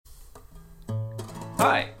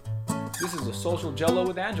Hi, this is the Social Jello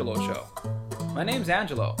with Angelo show. My name's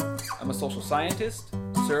Angelo. I'm a social scientist,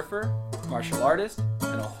 surfer, martial artist,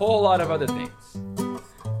 and a whole lot of other things.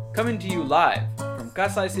 Coming to you live from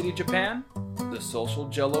Kasai City, Japan, the Social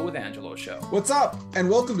Jello with Angelo show. What's up? And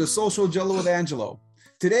welcome to Social Jello with Angelo.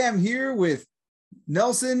 Today I'm here with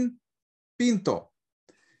Nelson Pinto.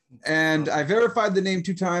 And I verified the name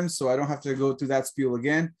 2 times, so I don't have to go through that spiel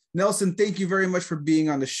again. Nelson, thank you very much for being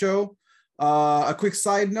on the show. A quick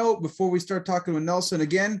side note before we start talking with Nelson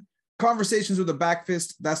again, conversations with a back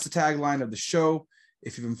fist. That's the tagline of the show.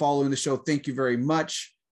 If you've been following the show, thank you very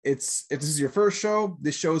much. If this is your first show,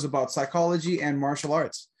 this show is about psychology and martial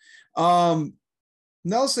arts.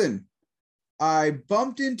 Nelson, I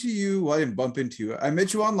bumped into you. Well, I didn't bump into you. I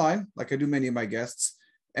met you online, like I do many of my guests,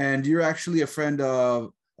 and you're actually a friend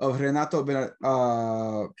of Renato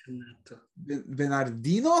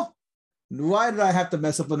Bernardino. Why did I have to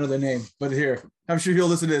mess up another name? But here, I'm sure he'll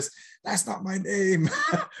listen to this. That's not my name.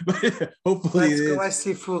 But hopefully Let's it go. is. I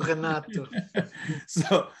see for Renato.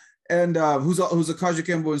 So, and who's a Kaja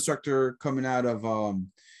Kembo instructor coming out of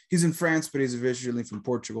he's in France, but he's originally from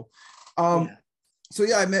Portugal. So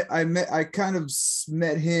yeah, I kind of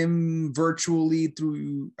met him virtually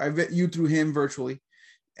I met you through him virtually.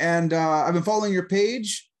 And I've been following your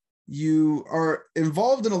page. You are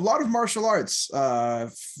involved in a lot of martial arts,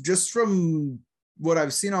 just from what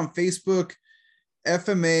I've seen on Facebook,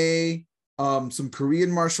 FMA, some Korean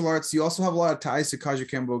martial arts. You also have a lot of ties to Kaja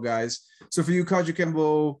Kembo guys. So for you Kaja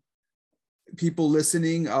Kembo people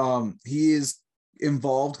listening, he is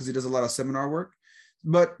involved because he does a lot of seminar work.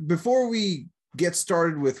 But before we get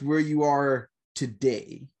started with where you are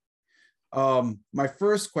today, my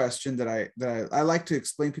first question that I like to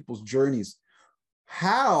explain people's journeys.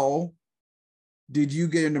 How did you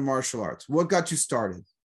get into martial arts? What got you started?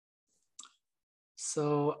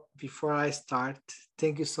 So before I start,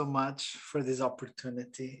 thank you so much for this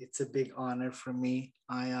opportunity. It's a big honor for me.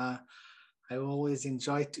 I always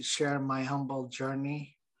enjoy to share my humble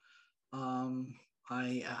journey.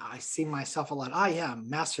 I see myself a lot.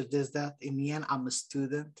 Master this, that. In the end, I'm a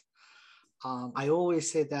student. I always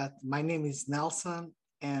say that my name is Nelson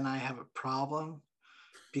and I have a problem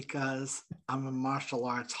because I'm a martial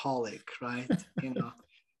arts holic, right?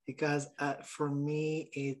 Because for me,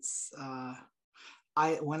 it's,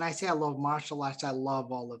 when I say I love martial arts, I love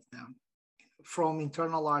all of them. From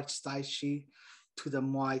internal arts, Tai Chi, to the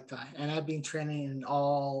Muay Thai. And I've been training in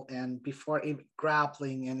all, and before even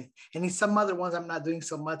grappling, and in some other ones, I'm not doing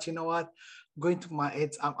so much. You know what?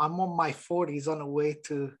 I'm on my 40s on the way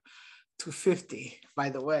to 50, by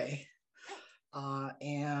the way.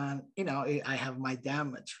 And I have my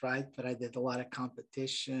damage, right? But I did a lot of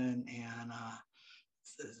competition and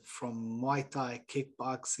from Muay Thai,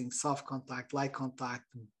 kickboxing, soft contact, light contact,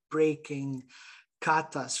 breaking,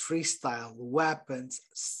 katas, freestyle, weapons,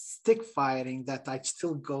 stick fighting that I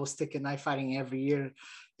still go stick and knife fighting every year.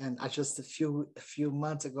 And I just a few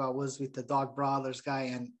months ago, I was with the Dog Brothers guy,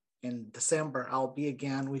 and in December, I'll be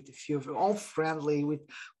again with a few of you, all friendly with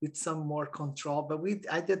some more control, but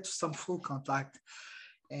I did some full contact,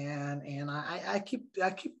 and I keep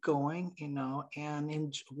going,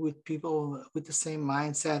 and with people with the same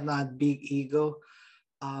mindset, not big ego.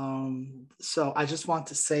 So I just want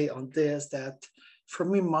to say on this that for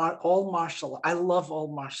me, I love all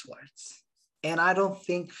martial arts, and I don't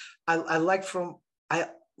think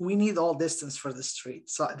we need all distance for the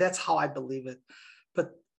street. So that's how I believe it.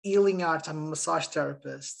 But healing arts, I'm a massage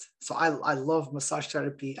therapist. So I love massage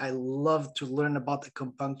therapy. I love to learn about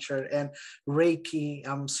acupuncture and Reiki.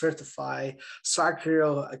 I'm certified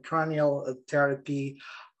sacrocranial therapy.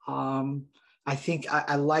 I think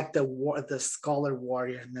I like the scholar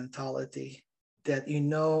warrior mentality, that you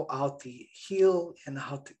know how to heal and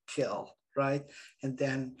how to kill, right? And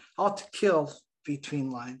then how to kill between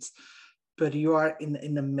lines. But you are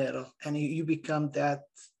in the middle, and you become that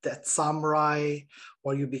samurai,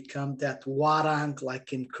 or you become that warang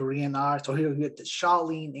like in Korean arts, or you get the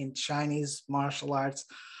Shaolin in Chinese martial arts,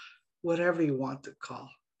 whatever you want to call.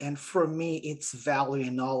 And for me, it's value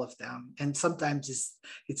in all of them. And sometimes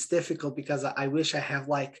it's difficult because I wish I have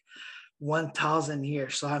like 1,000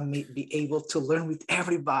 years so I may be able to learn with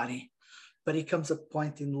everybody. But it comes a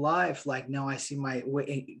point in life, like now I see my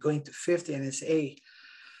way going to 50, and it's, hey,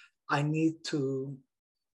 I need to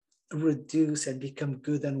reduce and become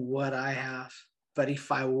good in what I have. But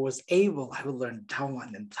if I was able, I would learn that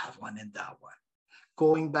one and that one and that one.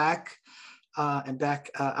 Going back,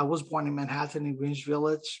 I was born in Manhattan in Greenwich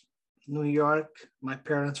Village, New York. My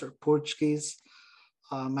parents are Portuguese.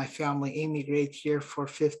 My family immigrated here for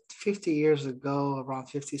 50 years ago, around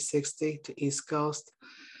 50, 60 to East Coast.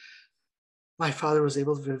 my father was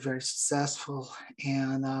able to be very successful.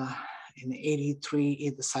 And in 83, he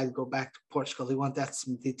decided to go back to Portugal. He wanted that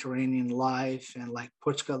Mediterranean life. And like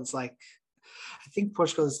Portugal is like, I think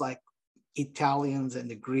Portugal is like Italians and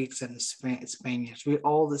the Greeks and the Spaniards. We're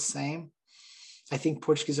all the same. I think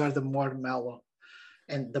Portuguese are the more mellow.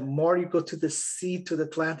 And the more you go to the sea, to the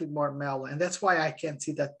Atlantic, more mellow. And that's why I can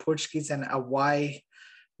see that Portuguese and Hawaii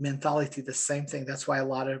mentality, the same thing. That's why a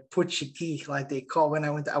lot of Portuguese, like they call, when I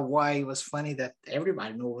went to Hawaii, it was funny that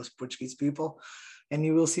everybody knew it was Portuguese people. And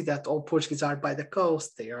you will see that all Portuguese are by the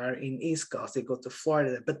coast. They are in East Coast. They go to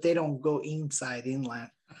Florida, but they don't go inside inland.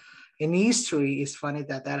 In history, it's funny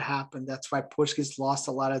that happened. That's why Portuguese lost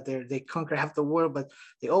a lot of they conquer half the world, but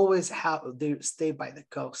they stay by the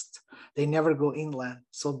coast. They never go inland.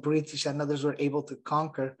 So British and others were able to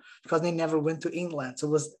conquer because they never went to inland. So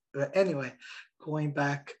it was, anyway, going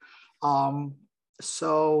back.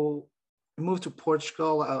 So I moved to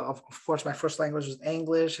Portugal. Of course, my first language was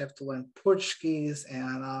English. I have to learn Portuguese,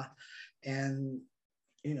 and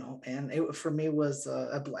you know, and it for me was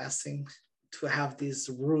a blessing to have these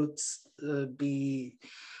roots.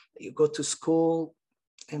 You go to school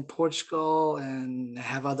in Portugal and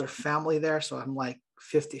have other family there. So I'm like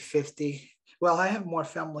 50-50. Well, I have more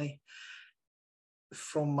family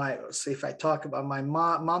from so if I talk about my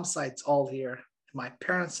mom's side, it's all here. My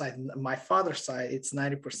parents' side, my father's side, it's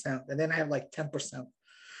 90%. And then I have like 10%.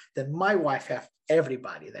 Then my wife have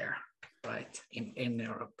everybody there, right, in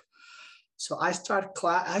Europe. So I started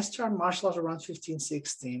martial arts around 15,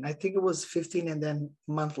 16. I think it was 15 and then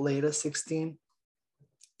a month later, 16.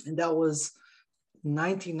 And that was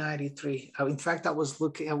 1993. In fact, I was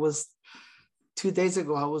 2 days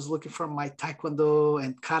ago, I was looking for my Taekwondo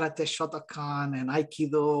and Karate Shotokan and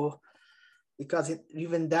Aikido, because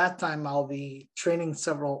even that time I'll be training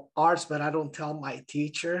several arts, but I don't tell my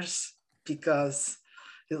teachers because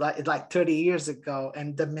it's like 30 years ago.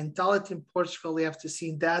 And the mentality in Portugal, you have to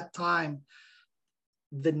see that time,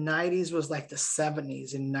 the 90s was like the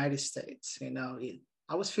 70s in the United States. You know,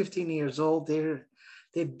 I was 15 years old.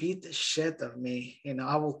 They beat the shit of me. You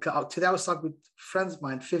know, today I was talking with friends of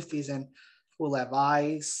mine, 50s, and will have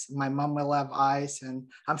ice. My mom will have ice. And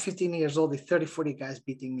I'm 15 years old. The 30, 40 guys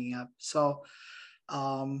beating me up. So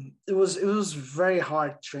it was very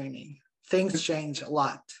hard training. Things change a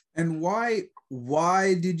lot. And why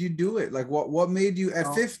did you do it? Like what made you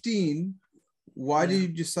at 15? Why did you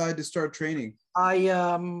decide to start training? I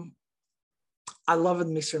loved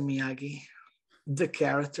Mr. Miyagi, the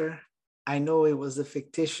character. I know it was a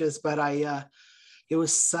fictitious, but it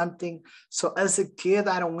was something. So as a kid,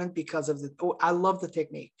 I don't win because of I love the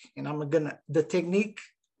technique, and the technique.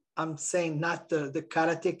 I'm saying not the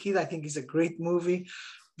Karate Kid. I think it's a great movie,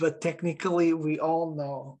 but technically we all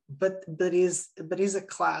know. But it's a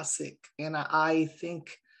classic, and I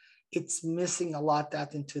think it's missing a lot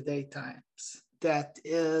that in today's times. That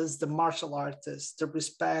is the martial artist, the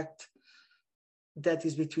respect that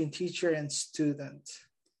is between teacher and student.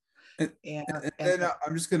 And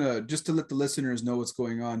I'm just to let the listeners know what's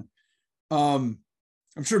going on.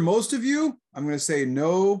 I'm sure most of you, I'm gonna say,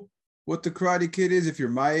 know what the Karate Kid is if you're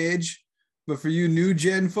my age, but for you new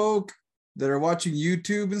gen folk that are watching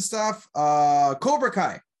YouTube and stuff, Cobra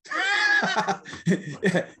Kai.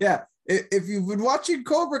 yeah. If you've been watching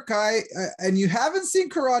Cobra Kai and you haven't seen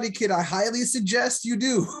Karate Kid, I highly suggest you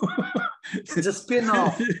do. It's a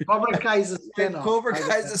spin-off. Cobra Kai is a spin-off. Cobra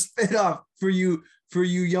Kai is a spin-off for you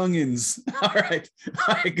youngins. All right,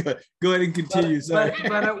 go ahead and continue. But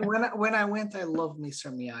when I went, I loved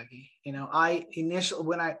Mr. Miyagi. You know,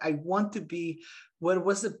 when I want to be, what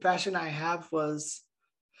was the passion I have was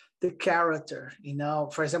the character. You know,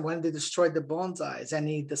 for example, when they destroyed the bonsais and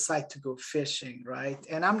he decided to go fishing, right?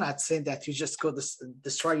 And I'm not saying that you just go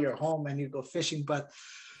destroy your home and you go fishing, but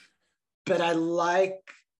I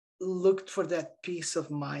looked for that peace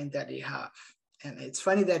of mind that he have. And it's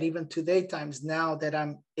funny that even today times now that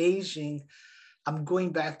I'm aging, I'm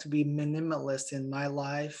going back to be minimalist in my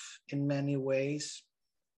life in many ways.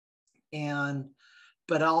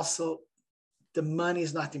 But also the money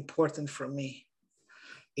is not important for me.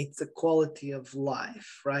 It's the quality of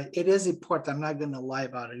life, right? It is important. I'm not going to lie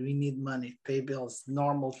about it. We need money, pay bills,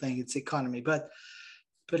 normal thing. It's economy, but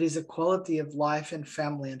it's a quality of life and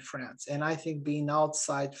family and friends. And I think being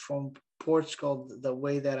outside from Portugal, the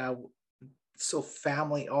way that so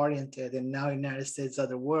family oriented, and now United States,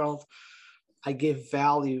 other world, I give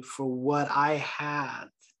value for what I had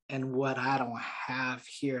and what I don't have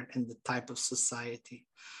here in the type of society.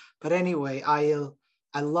 But anyway, I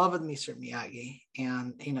loved Mr. Miyagi,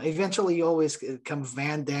 and you know, eventually you always come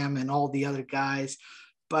Van Damme and all the other guys,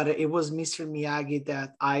 but it was Mr. Miyagi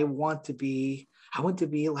that I want to be. I want to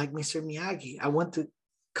be like Mr. Miyagi. I want to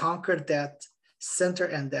conquer that center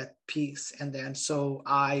and that piece. And then so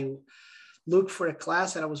I looked for a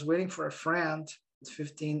class, and I was waiting for a friend,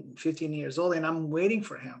 15 years old, and I'm waiting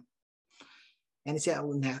for him. And he said,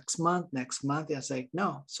 well, next month. And I was like,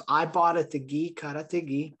 no. So I bought a karate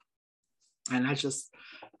gi. And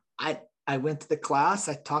I went to the class.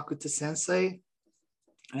 I talked with the sensei,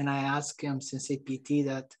 and I asked him, Sensei PT,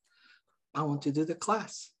 that I want to do the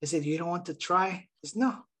class. I said, you don't want to try? He said,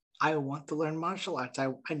 no, I want to learn martial arts.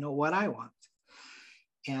 I know what I want.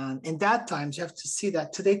 And in that times, you have to see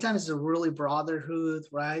that today times is a really brotherhood,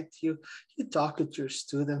 right? You talk with your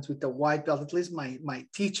students with the white belt. At least my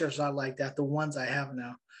teachers are like that, the ones I have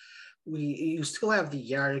now. You still have the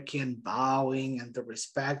hierarchy and bowing and the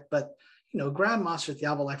respect, but Grandmaster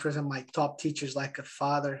Diablo, like for example, my top teachers, like a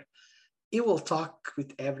father, he will talk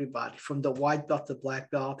with everybody from the white belt to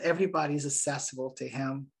black belt. Everybody is accessible to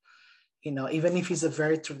him. Even if he's a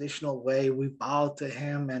very traditional way, we bow to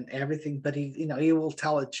him and everything, but he will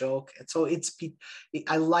tell a joke. And so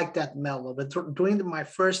I like that mellow. But during my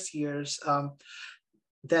first years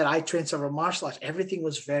that I trained several martial arts, everything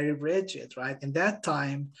was very rigid, right? And that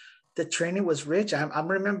time, the training was rigid. I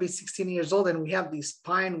remember being 16 years old, and we have these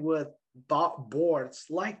pine wood boards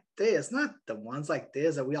like this, not the ones like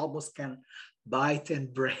this that we almost can bite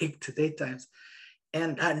and break today times.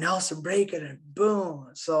 And Nelson break it and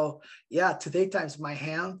boom. So yeah, today times my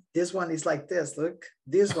hand, this one is like this. Look,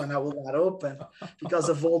 this one I will not open because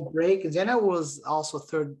of old breakings. And I was also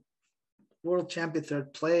third world champion,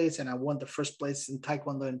 third place, and I won the first place in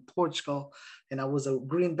Taekwondo in Portugal. And I was a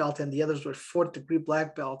green belt, and the others were 4th degree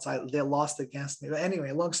black belts. They lost against me. But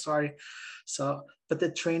anyway, long story. So, but the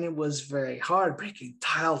training was very hard, breaking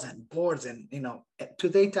tiles and boards. And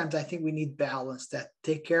today times I think we need balance. That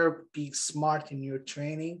take care, be smart in your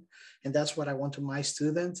training, and that's what I want to my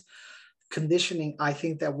students. Conditioning, I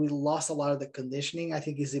think that we lost a lot of the conditioning. I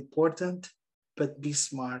think is important, but be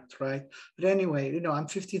smart, right? But anyway, I'm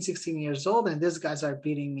 15, 16 years old, and these guys are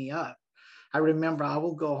beating me up. I remember I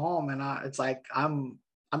will go home, and it's like I'm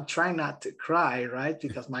trying not to cry, right?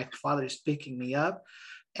 Because my father is picking me up.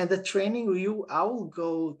 And the training, I will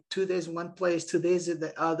go 2 days in one place, 2 days in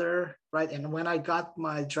the other, right? And when I got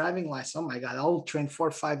my driving license, oh my God, I will train 4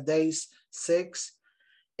 or 5 days, 6,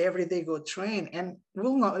 every day go train. And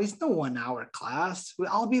it's no 1 hour class.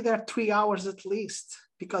 I'll be there 3 hours at least,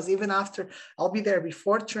 because even after, I'll be there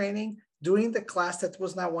before training, during the class that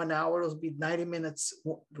was not 1 hour, it will be 90 minutes,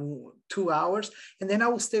 2 hours. And then I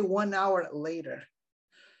will stay 1 hour later.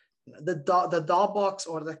 The doll box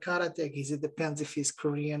or the karate, it depends if he's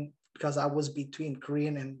Korean, because I was between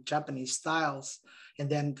Korean and Japanese styles, and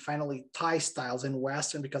then finally Thai styles and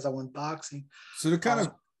Western because I went boxing. So to kind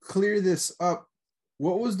of clear this up,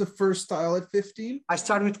 what was the first style at 15? I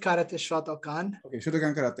started with karate Shotokan. Okay,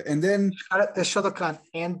 Shotokan karate, and then karate Shotokan,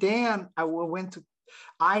 and then I went to.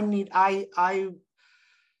 I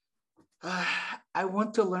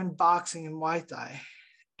want to learn boxing and Muay Thai.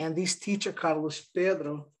 And this teacher, Carlos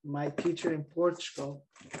Pedro, my teacher in Portugal,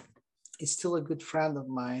 is still a good friend of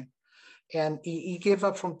mine. And he gave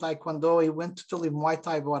up from Taekwondo. He went to the Muay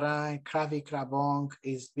Thai Boran, Kravi Krabong.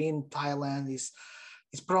 He's been in Thailand. He's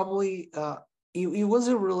probably, he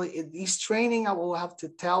wasn't really, his training, I will have to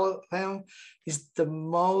tell him, is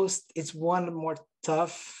it's one of the more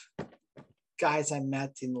tough guys I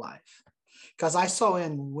met in life. Because I saw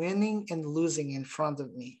him winning and losing in front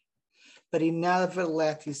of me. But he never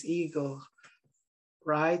let his ego,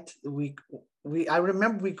 right? I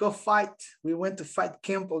remember we go fight. We went to fight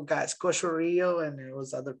Kimpo guys, Cocho Rio, and there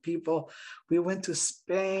was other people. We went to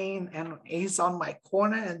Spain, and he's on my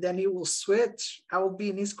corner, and then he will switch. I will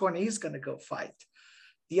be in his corner. He's going to go fight.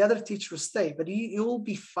 The other teacher will stay, but he will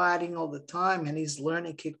be fighting all the time, and he's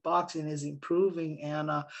learning kickboxing, he's improving, and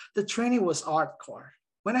the training was hardcore.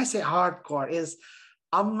 When I say hardcore,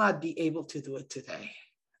 I'm not be able to do it today.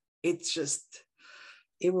 It's just,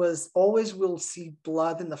 it was always, we'll see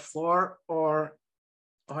blood in the floor or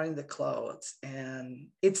in the clothes. And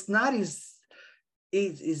it's not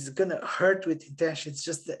it's going to hurt with intention. It's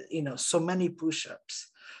just that, so many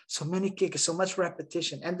push-ups, so many kicks, so much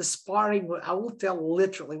repetition. And the sparring, I will tell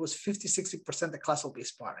literally, was 50, 60% of the class will be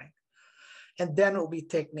sparring. And then it will be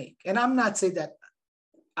technique. And I'm not saying that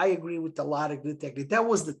I agree with a lot of good technique. That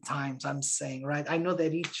was the times I'm saying, right? I know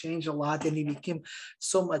that he changed a lot and he became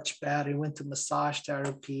so much better. He went to massage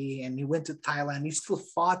therapy and he went to Thailand. He still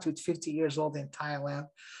fought with 50 years old in Thailand.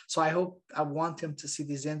 So I want him to see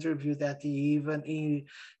this interview that he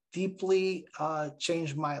deeply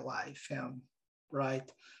changed my life, right?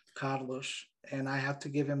 Carlos. And I have to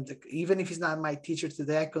give him even if he's not my teacher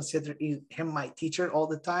today, I consider him my teacher all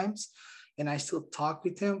the times. and I still talk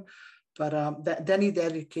with him. But then he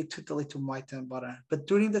dedicated totally to Muay Thai and Bara. But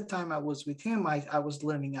during the time I was with him, I was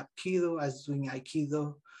learning Aikido. I was doing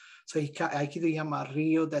Aikido. So Aikido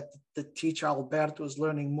Yama-ryo, that the teacher Alberto was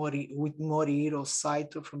learning with Morihiro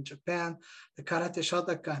Saito from Japan. The Karate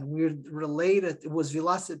Shotokan, we're related. It was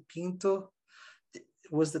Vilas Pinto,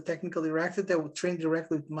 was the technical director that would train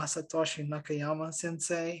directly with Masatoshi Nakayama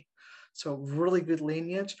sensei. So really good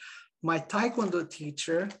lineage. My Taekwondo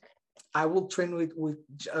teacher, I will train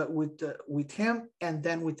with him, and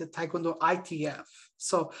then with the Taekwondo ITF.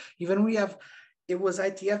 So even it was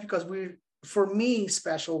ITF because for me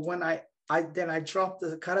special when I dropped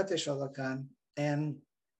the Karate Shotokan and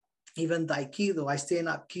even the Aikido. I stay in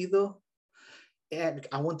Aikido, and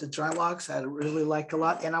I went to dry locks. I really like a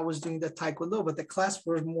lot, and I was doing the Taekwondo, but the class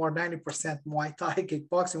was more 90% Muay Thai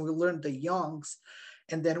kickboxing. We learned the Youngs,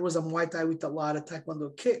 and then it was a Muay Thai with a lot of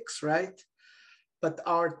Taekwondo kicks, right? But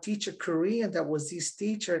our teacher, Korean, that was his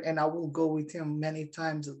teacher, and I will go with him many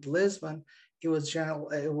times at Lisbon. It was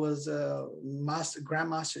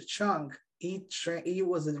Grandmaster Chung. He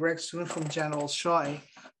was a direct student from General Choi,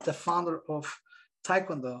 the founder of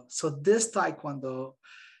Taekwondo. So this Taekwondo,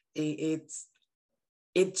 it's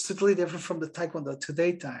totally different from the Taekwondo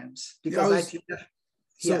today times because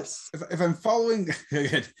yes. If I'm following,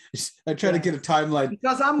 I try to get a timeline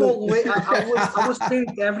because I was training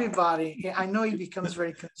with everybody. I know he becomes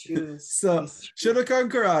very confused. So Shotokan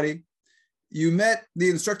Karate, you met the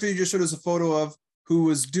instructor you just showed us a photo of, who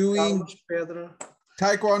was doing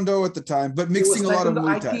Taekwondo at the time, but mixing a lot of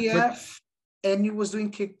Muay Thai. ITF, and he was doing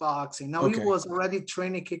kickboxing. Now he was already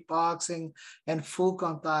training kickboxing and full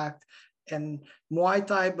contact and Muay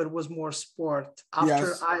Thai, but it was more sport.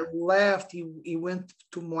 After I left, he went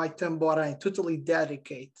to Muay Thai and Bora and totally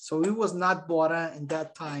dedicated. So he was not Bora in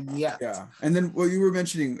that time yet. Yeah. And then what you were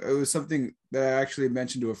mentioning, it was something that I actually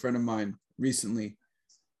mentioned to a friend of mine recently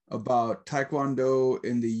about Taekwondo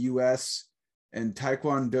in the US and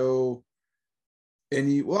Taekwondo I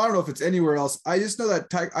don't know if it's anywhere else. I just know that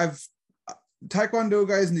Taekwondo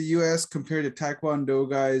guys in the US compared to Taekwondo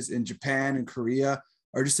guys in Japan and Korea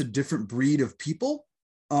are just a different breed of people.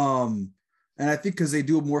 And I think because they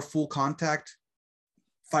do more full contact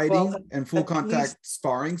fighting and full contact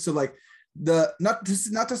sparring. So like not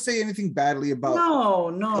to say anything badly about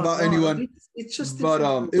anyone. It's just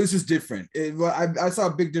different. It was just different. I saw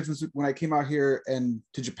a big difference when I came out here and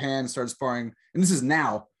to Japan and started sparring. And this is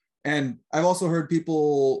now. And I've also heard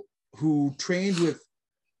people who trained with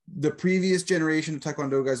the previous generation of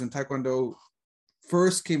Taekwondo guys when Taekwondo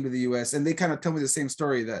first came to the US, and they kind of tell me the same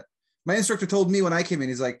story that my instructor told me when I came in.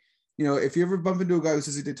 He's like, if you ever bump into a guy who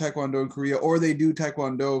says he did Taekwondo in Korea, or they do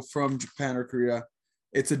Taekwondo from Japan or Korea,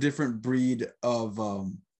 it's a different breed of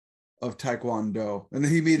Taekwondo. And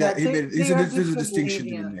then he made there's a distinction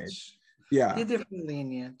to be made. Yeah, the different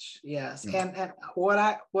lineage, yes. Yeah. And what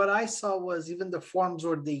I saw was even the forms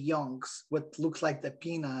were the Youngs, what looks like the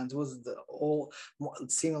Pinans was the old,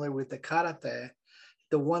 similar with the karate.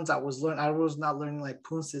 The ones I was not learning like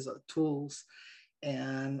punses or tools,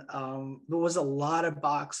 and there was a lot of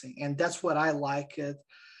boxing, and that's what I like it,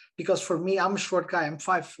 because for me, I'm a short guy. I'm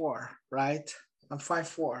 5'4", right? I'm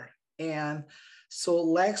 5'4", and so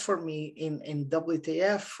legs for me in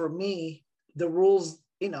WTF, for me, the rules.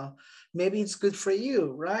 Maybe it's good for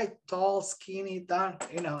you, right? Tall, skinny, down,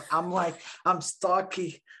 I'm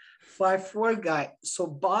stocky, 5'4" guy. So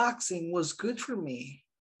boxing was good for me,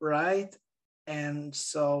 right? And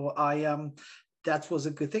so that was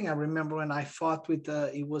a good thing. I remember when I fought with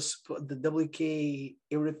it was the WK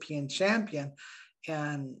European champion.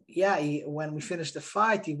 And when we finished the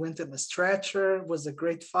fight, he went in a stretcher. It was a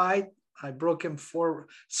great fight. I broke him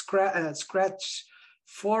scratch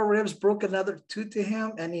 4 ribs, broke another 2 to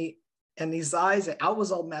him, and his eyes, I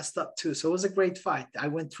was all messed up too. So it was a great fight. I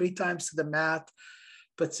went 3 times to the mat,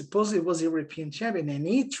 but supposedly it was a European champion, and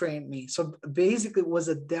he trained me. So basically it was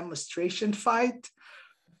a demonstration fight.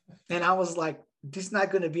 And I was like, this is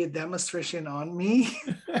not going to be a demonstration on me.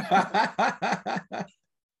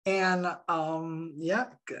 And and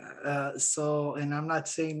I'm not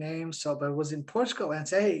saying names, but I was in Portugal and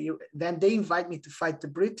say, then they invite me to fight the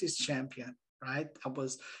British champion. Right. I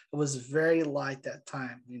was very light that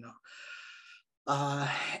time,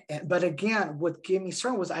 but again, what gave me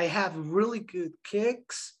strong was I have really good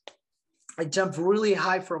kicks. I jumped really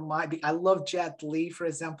high I love Jet Li, for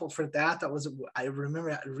example, for that. I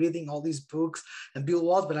remember reading all these books and Bill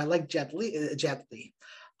Walsh, but I like Jet Li.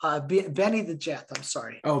 Benny the Jet. I'm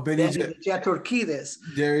sorry. Oh, Benny the Jet Urquidez.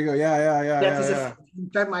 There you go. Yeah. In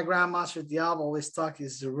fact, my grandmaster Diablo always talk.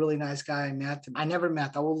 He's a really nice guy. I met him. I never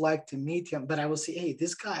met. I would like to meet him, but I will say, hey,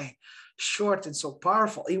 this guy, short and so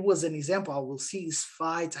powerful. It was an example. I will see his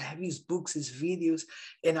fights. I have his books, his videos,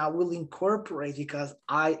 and I will incorporate because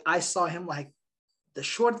I saw him like the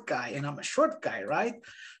short guy, and I'm a short guy, right?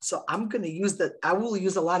 So I'm going to use that. I will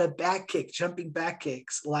use a lot of back kicks, jumping back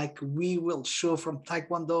kicks, like We Will Show from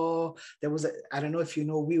Taekwondo. There was I don't know if you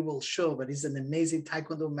know We Will Show, but he's an amazing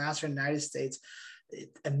Taekwondo master in the United States.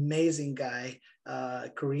 Amazing guy,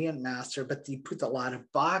 Korean master, but he put a lot of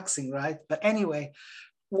boxing, right? But anyway,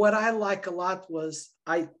 what I like a lot was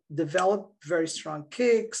I developed very strong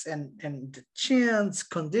kicks and the chins,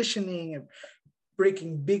 conditioning, and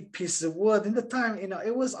breaking big pieces of wood. In the time,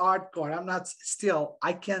 it was hardcore. I'm not still,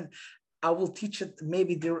 I will teach it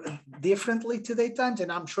maybe differently today times.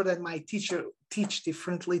 And I'm sure that my teacher teach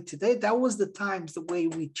differently today. That was the times, the way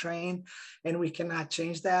we train, and we cannot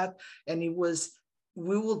change that. And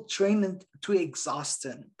we will train to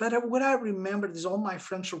exhaustion. But what I remember is all my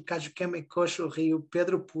friends from Cajuquema, Coxo Rio,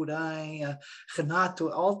 Pedro Puran,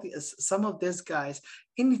 Renato, some of these guys,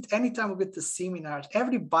 anytime we get to seminars,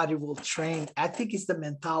 everybody will train. I think it's the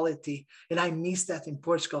mentality, and I miss that in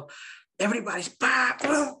Portugal. Everybody's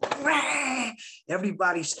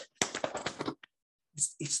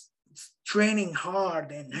it's training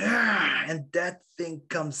hard, and that thing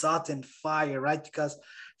comes out in fire, right? Because I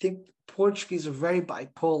think Portuguese are very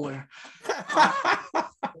bipolar,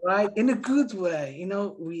 right? In a good way.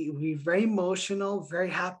 We're very emotional, very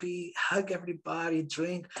happy, hug everybody,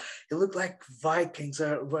 drink. It looked like Vikings.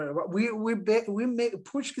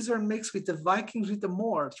 Portuguese are mixed with the Vikings, with the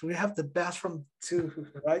Moors. We have the best from two,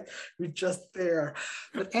 right? We're just there.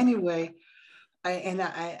 But anyway,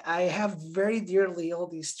 I have very dearly all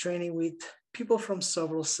these training with people from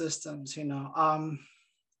several systems,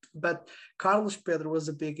 but Carlos Pedro was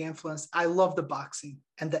a big influence. I love the boxing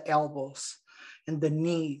and the elbows and the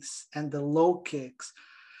knees and the low kicks.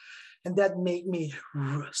 And that made me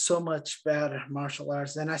so much better martial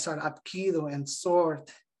arts. Then I started Aikido and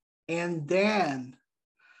sword. And then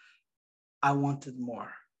I wanted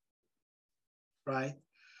more, right?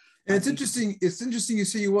 And it's interesting you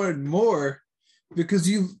say you wanted more, because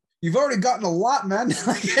you've already gotten a lot, man.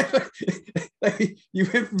 Like, you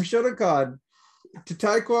went from Shotokan to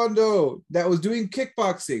Taekwondo, that was doing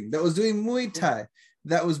kickboxing, that was doing Muay Thai,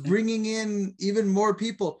 that was bringing in even more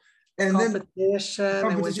people. And competition.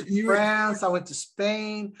 I went to France, I went to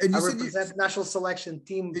Spain. I represent national selection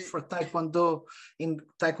team for Taekwondo in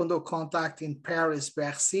Taekwondo Contact in Paris,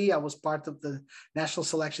 Bercy. I was part of the national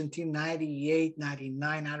selection team 98,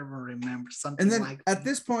 99, I don't remember, something like that. And then at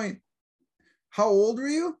this point, how old were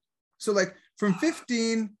you? So like from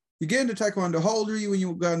 15, you get into Taekwondo. How old were you when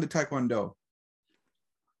you got into Taekwondo?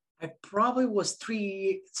 I probably was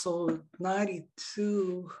 3, so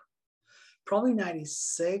 92, probably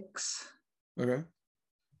 96. Okay.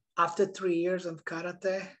 After 3 years of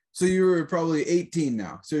karate. So you were probably 18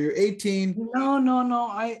 now. So you're 18. No.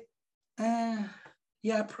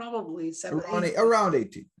 Yeah, probably around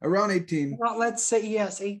 18. Around 18. Well, let's say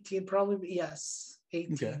yes, 18. Probably yes,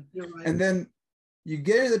 18. Okay. You're right. And then you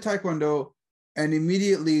get into the Taekwondo, and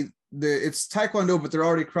immediately it's Taekwondo, but they're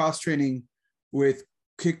already cross training with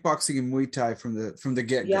kickboxing and Muay Thai from the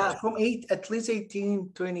get-go. Yeah, from at least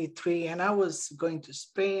 18, 23. And I was going to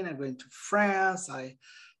Spain, I'm going to France. I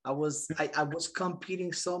was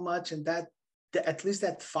competing so much, and that at least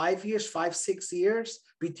that 5 years, 6 years,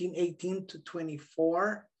 between 18 to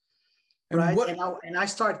 24. And right. And I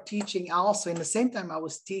started teaching also in the same time I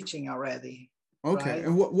was teaching already. Okay. Right?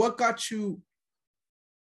 And what got you?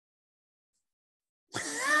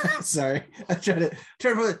 Sorry, I tried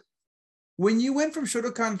to. When you went from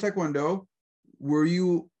Shotokan to Taekwondo,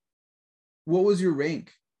 what was your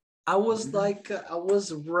rank? I was like, I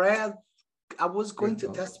was red. I was going to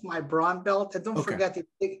test my brown belt. And don't forget it,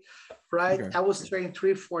 right? Okay. I was training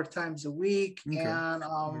 3-4 times a week. Okay.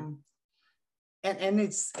 And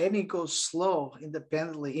it goes slow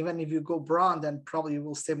independently. Even if you go brown, then probably you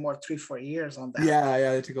will stay more 3-4 years on that.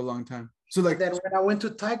 Yeah, it took a long time. So like then when I went to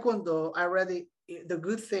Taekwondo, the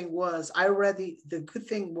good thing was in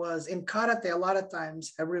karate, a lot of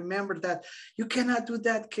times I remember that you cannot do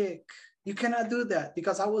that kick. You cannot do that,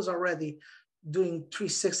 because I was already doing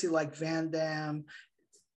 360 like Van Damme,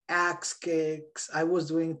 axe kicks. I was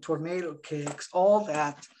doing tornado kicks, all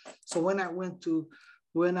that. So when I went to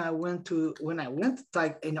Taekwondo,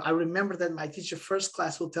 I remember that my teacher first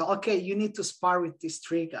class will tell, okay, you need to spar with these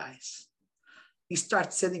 3 guys. He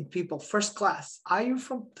starts sending people first class. Are you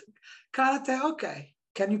from karate? Okay.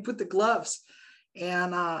 Can you put the gloves?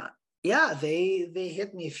 And yeah, they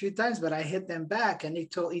hit me a few times, but I hit them back. And he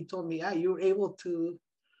told me, yeah, you were able to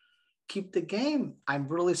keep the game. I'm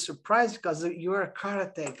really surprised because you're a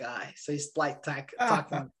karate guy. So he's like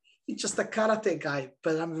talking, he's just a karate guy,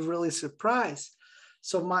 but I'm really surprised.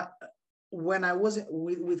 So when I was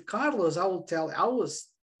with Carlos, I will tell you, I was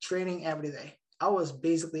training every day. I was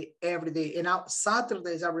basically every day. And out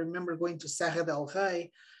Saturdays, I remember going to Serra del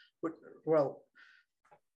Rey. Well,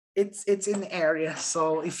 it's in the area.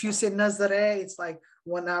 So if you say Nazaré, it's like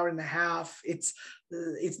 1 hour and a half. It's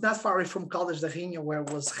not far away from Caldas da Rainha, where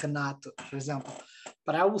was Renato, for example.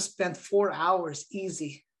 But I will spend 4 hours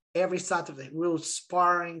easy every Saturday. We were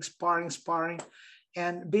sparring.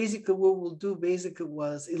 And basically what we'll do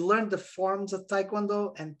was learn the forms of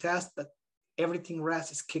Taekwondo and test, but everything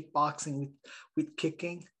rest is kickboxing with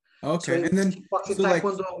kicking. Okay, so and then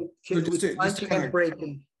Taekwondo with punching and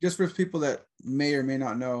breaking. Just for people that may or may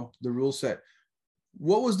not know the rule set,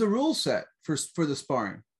 what was the rule set for the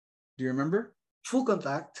sparring? Do you remember? Full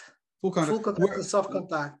contact. Full contact and soft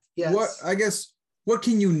contact. Yes. What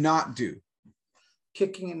can you not do?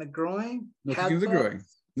 Kicking in the groin. No kicking in the groin.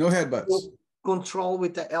 No headbutts. Control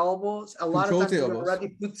with the elbows. A lot of times you already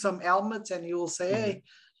put some helmets and you will say, hey,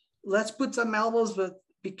 let's put some elbows, but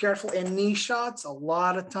be careful. And knee shots a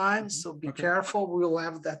lot of times. So be careful. We'll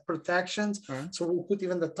have that protections. Right. So we'll put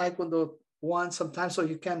even the Taekwondo one sometimes so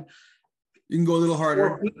you can go a little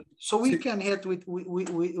harder. So we can hit with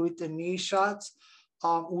the knee shots.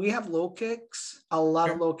 We have low kicks, a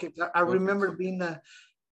lot of low kicks. I remember being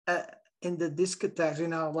in the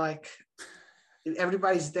discotheques, like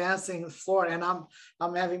everybody's dancing on the floor, and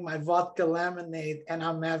I'm having my vodka lemonade and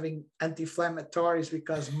I'm having anti-inflammatories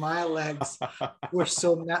because my legs were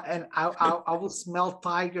so and I will smell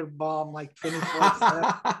Tiger Balm like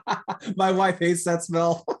 24/7. My wife hates that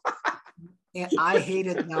smell. And I hate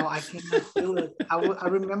it now. I cannot do it. I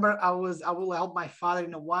remember I will help my father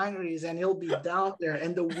in the wineries, and he'll be down there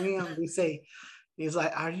in the wind. He's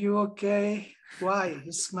like, "Are you okay? Why?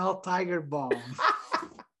 You smell Tiger Balm."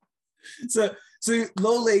 So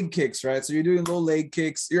low leg kicks, right? So you're doing low leg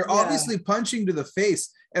kicks. You're obviously punching to the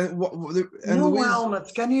face, and no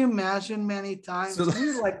helmets. Can you imagine? Many times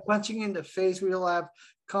we like punching in the face. We'll have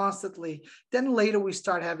constantly. Then later we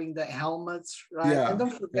start having the helmets, right? And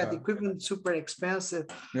don't forget the equipment is super expensive.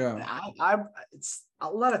 It's a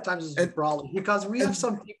lot of times it's brawling because we have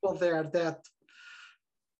some people there that.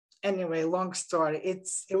 Anyway, long story.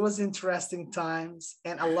 It was interesting times,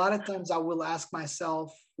 and a lot of times I will ask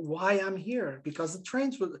myself why I'm here, because the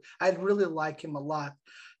trains I really like him a lot,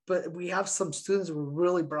 but we have some students who were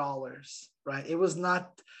really brawlers, right? It was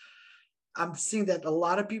not. I'm seeing that a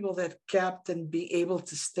lot of people that kept and be able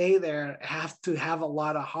to stay there have to have a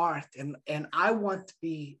lot of heart, and I want to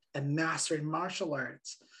be a master in martial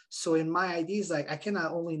arts. So in my ideas, like I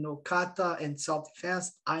cannot only know kata and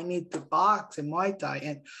self-defense, I need to box and Muay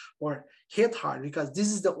Thai or hit hard, because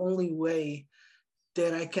this is the only way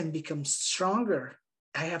that I can become stronger.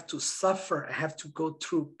 I have to suffer. I have to go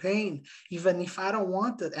through pain, even if I don't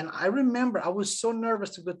want it. And I remember I was so nervous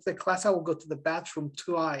to go to the class. I would go to the bathroom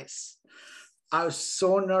twice. I was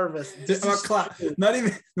so nervous.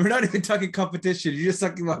 We're not even talking competition. You're just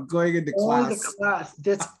talking about going into class. Only the class.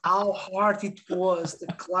 That's how hard it was.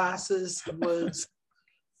 The classes was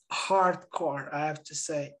hardcore, I have to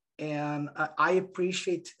say. And I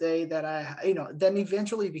appreciate today that then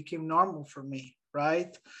eventually it became normal for me,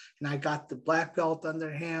 right? And I got the black belt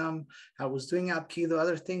under him. I was doing Aikido,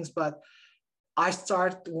 other things, but I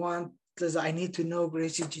because I need to know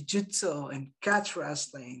Gracie Jiu-Jitsu and catch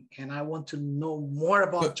wrestling, and I want to know more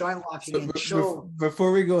about joint locking and show.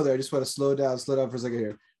 Before we go there, I just want to slow down for a second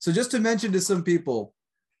here. So just to mention to some people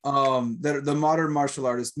that are the modern martial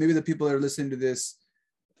artists, maybe the people that are listening to this,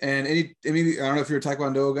 and maybe I don't know if you're a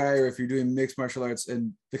Taekwondo guy or if you're doing mixed martial arts,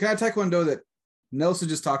 and the kind of Taekwondo that Nelson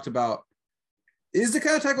just talked about is the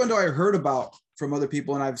kind of Taekwondo I heard about from other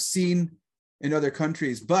people and I've seen in other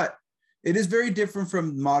countries, but it is very different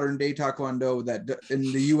from modern day Taekwondo that in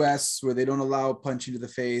the US, where they don't allow punching to the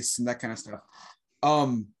face and that kind of stuff.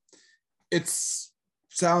 It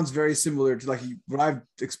sounds very similar to like what I've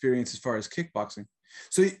experienced as far as kickboxing.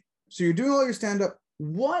 So you're doing all your stand-up.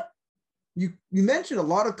 What you mentioned a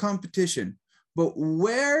lot of competition, but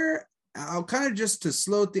where I'll kind of just to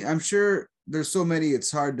slow things. I'm sure there's so many,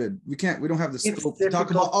 it's hard to, we don't have the scope to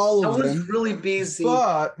talk about all of them. I was really busy.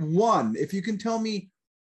 But if you can tell me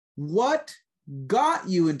what got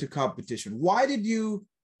you into competition? What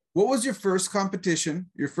was your first competition,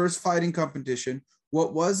 your first fighting competition?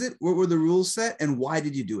 What was it? What were the rules set? And why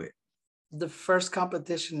did you do it? The first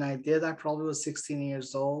competition I did, I probably was 16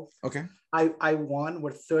 years old. Okay. I won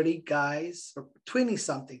with 30 guys or 20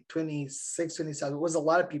 something, 26, 27. It was a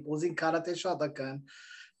lot of people. It was in Karate Shotokan.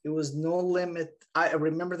 It was no limit. I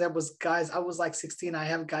remember there was guys, I was like 16. I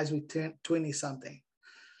have guys with 20 something.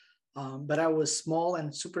 But I was small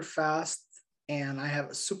and super fast. And I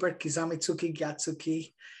have a super Kizamitsuki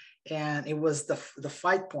Gatsuki. And it was the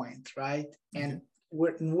fight point, right? And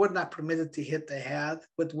we're not permitted to hit the head.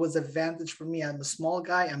 What was advantage for me, I'm a small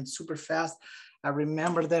guy, I'm super fast. I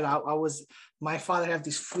remember that I was, my father had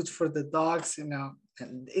these food for the dogs, you know,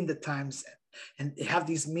 and in the times, and they have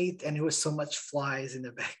these meat, and it was so much flies in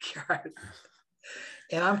the backyard.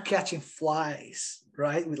 And I'm catching flies,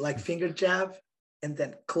 right? With like finger jab and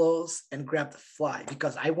then close and grab the fly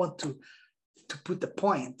because I want to put the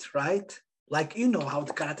point, right? Like, you know how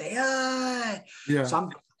the karate, Yeah. So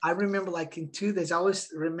I remember like in 2 days, I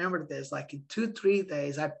always remember this, like in 2-3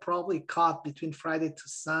 days, I probably caught between Friday to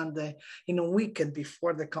Sunday, in a weekend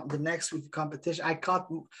before the next week competition, I caught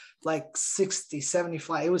like 60, 70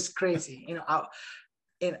 fly. It was crazy, you know,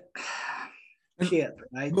 kid,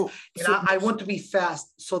 right? Well, And I want to be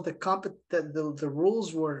fast. So the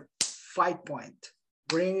rules were fight point,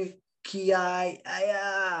 bring ki,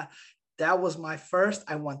 that was my first.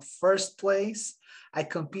 I won first place. I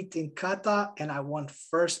competed in kata and I won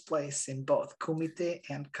first place in both kumite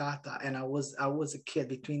and kata. And I was a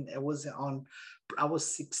kid I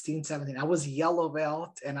was 16, 17. I was yellow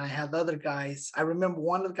belt and I had other guys. I remember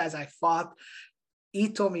one of the guys I fought, he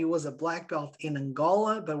told me he was a black belt in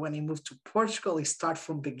Angola, but when he moved to Portugal, he started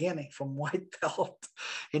from beginning, from white belt.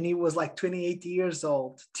 And he was like 28 years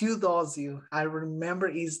old. Teodosio, I remember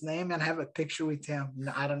his name and I have a picture with him.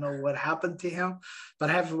 I don't know what happened to him, but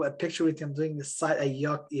I have a picture with him doing the side,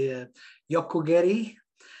 Yokugeri.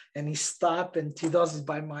 And he stopped and Teodosio is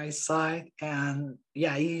by my side. And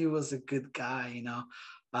yeah, he was a good guy, you know.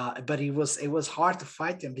 But it was hard to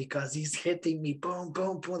fight him because he's hitting me, boom,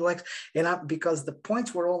 boom, boom, like, and because the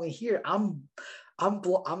points were only here. I'm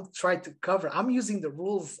trying to cover. I'm using the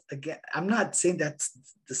rules again. I'm not saying that's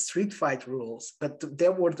the street fight rules, but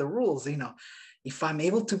there were the rules. You know, if I'm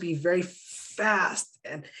able to be very fast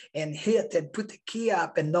and hit and put the key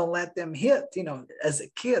up and don't let them hit, you know, as a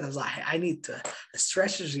kid, I was like, I need a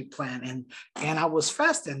strategy plan, and I was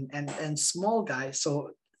fast and small guy,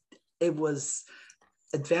 so it was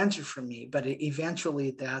adventure for me. But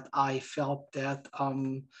eventually that I felt that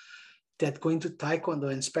that going to taekwondo,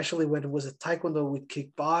 and especially when it was a taekwondo with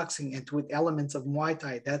kickboxing and with elements of Muay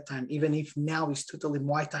Thai at that time, even if now it's totally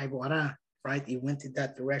Muay Thai Guara, right? He went in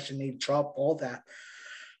that direction, he dropped all that.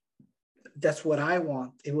 That's what I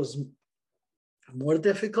want. It was more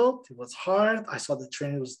difficult, it was hard. I saw the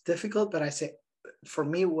training was difficult, but I said, for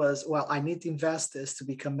me was, well, I need to invest this to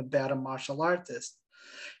become a better martial artist.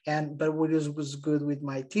 But what was good with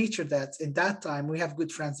my teacher, that in that time we have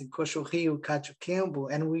good friends in Kosho Ryu, Kachu Kembu,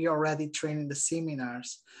 and we already trained in the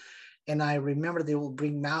seminars. And I remember they will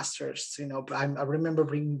bring masters, you know. I remember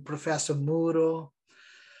bringing Professor Muro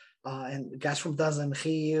and guys from Dazan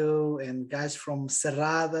Ryu and guys from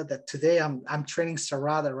Serrada. That today I'm training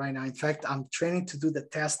Serrada right now. In fact, I'm training to do the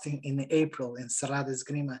testing in April in Serrada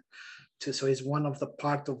Esgrima. So it's one of the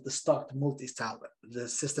part of the stock, the multi-style, the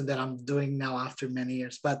system that I'm doing now after many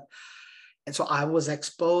years. And so I was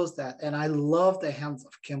exposed that, and I love the hands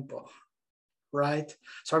of Kempo, right?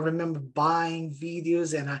 So I remember buying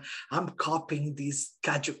videos and I'm copying these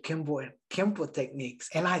Kaju Kempo techniques.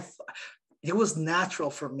 And it was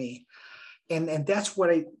natural for me. And that's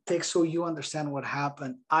what it takes, so you understand what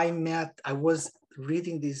happened. I was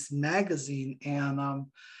reading this magazine,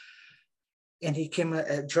 and he came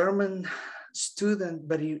a German student,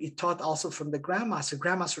 but he taught also from the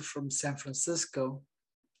grandmaster from San Francisco.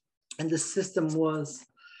 And the system was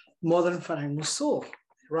modern Farai Musul,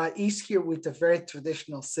 right? He's here with a very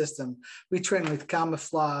traditional system. We train with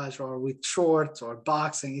camouflage or with shorts or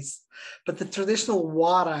boxing. But the traditional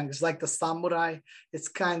warang is like the samurai. It's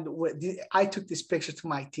kind of, I took this picture to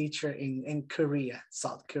my teacher in Korea,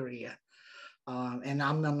 South Korea. And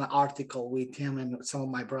I'm on an article with him and some of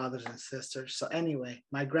my brothers and sisters. So anyway,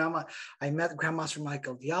 I met Grandmaster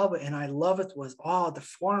Michael Dialba, and I love it was, the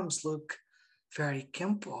forms look very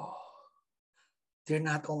Kempo. They're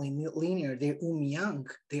not only linear, they're umyang.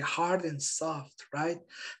 They're hard and soft, right?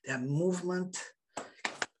 That movement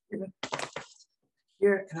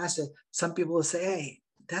here. And I said, some people will say, hey,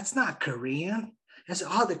 that's not Korean. I said,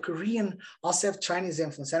 the Korean also have Chinese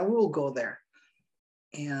influence, and we will go there.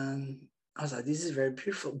 And I was like, this is very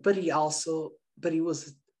beautiful. But he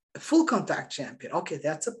was a full contact champion. Okay,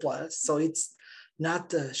 that's a plus. So it's not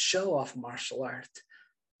the show off martial art.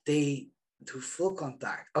 They do full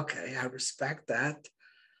contact. Okay, I respect that.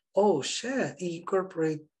 Oh shit, he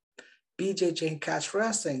incorporate BJJ and catch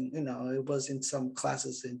wrestling. It was in some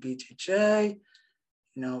classes in BJJ.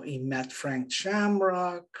 He met Frank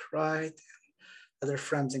Shamrock, right? Other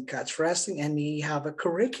friends in catch wrestling, and he have a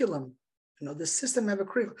curriculum. The system have a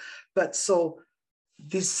curriculum. But so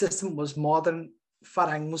this system was modern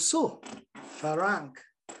Farang Musu, Farang,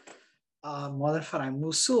 modern Farang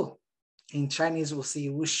Musu. In Chinese, we'll see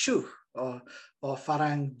Wushu or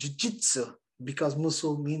Farang Jiu-Jitsu, because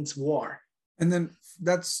Musu means war. And then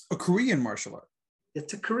that's a Korean martial art.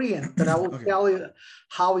 It's a Korean, but I will tell you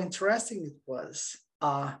how interesting it was.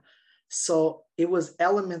 So it was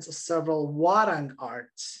elements of several Warang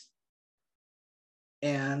arts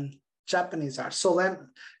and Japanese art. So then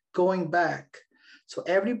going back, so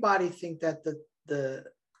everybody think that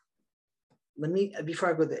before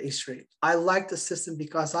I go to history, I like the system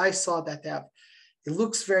because I saw that it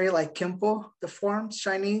looks very like Kempo, the forms,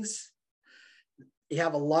 Chinese. You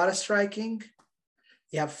have a lot of striking,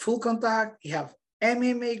 you have full contact, you have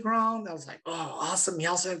MMA ground. I was like, oh, awesome. You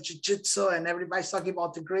also have jiu-jitsu, and everybody's talking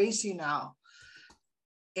about the Gracie now.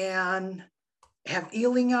 And have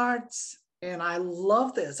healing arts. And I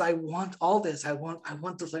love this. I want all this. I want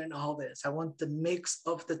to learn all this. I want the mix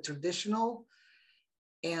of the traditional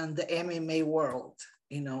and the MMA world.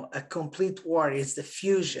 A complete war is the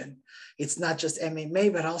fusion. It's not just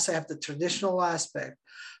MMA, but I also have the traditional aspect.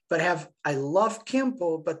 But I love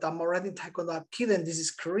Kempo, but I'm already in Taekwondo Aikido, and this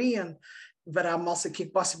is Korean. But I'm also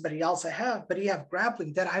kickboxing, but you have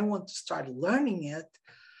grappling that I want to start learning it.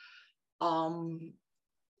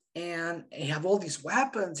 And you have all these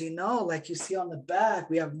weapons, like you see on the back,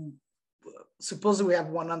 supposedly we have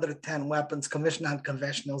 110 weapons, conventional and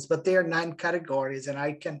unconventionals, but there are 9 categories, and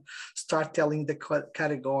I can start telling the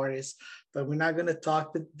categories, but we're not going to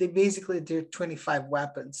talk, but there are 25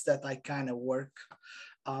 weapons that I kind of work.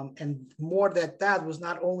 And more than that was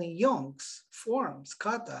not only yonks, forms,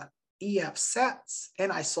 kata, you have sets,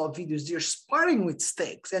 and I saw videos, they're sparring with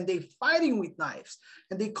sticks and they're fighting with knives,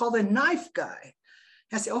 and they call the knife guy.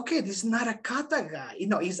 I say, okay, this is not a kata guy.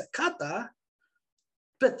 He's a kata,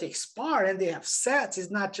 but they spar and they have sets.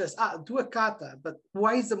 It's not just, do a kata, but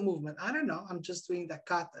why is the movement? I don't know. I'm just doing the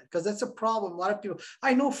kata, because that's a problem. A lot of people,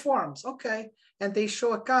 I know forms, okay. And they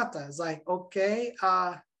show a kata. It's like, okay,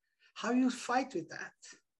 how you fight with that?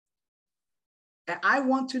 And I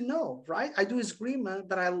want to know, right? I do esgrima,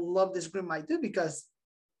 but I love the esgrima I do because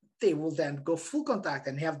they will then go full contact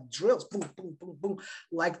and have drills, boom, boom, boom, boom,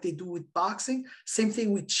 like they do with boxing. Same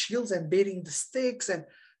thing with shields and beating the sticks. And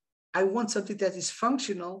I want something that is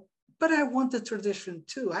functional, but I want the tradition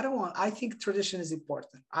too. I think tradition is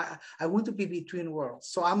important. I want to be between worlds.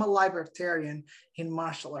 So I'm a libertarian in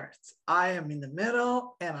martial arts. I am in the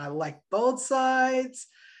middle, and I like both sides.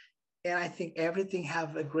 And I think everything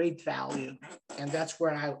have a great value. And that's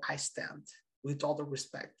where I stand, with all the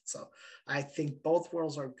respect. So I think both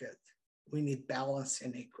worlds are good. We need balance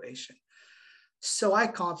in the equation. So I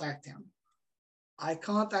contact him,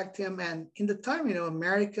 and in the time,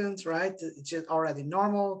 Americans, right, just already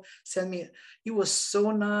normal, send me, he was so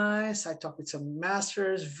nice. I talked with some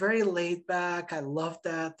masters, very laid back. I love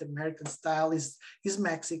that. The American style. He's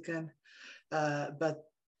Mexican, but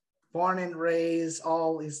born and raised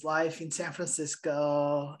all his life in San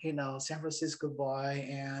Francisco, San Francisco boy.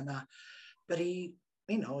 And, but he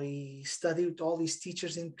studied with all these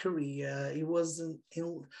teachers in Korea. He was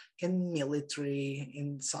in military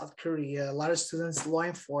in South Korea, a lot of students, law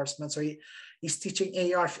enforcement. So he's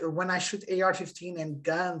teaching AR. When I shoot AR-15 and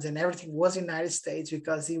guns and everything was in the United States,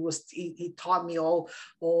 because he taught me all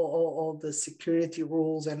the security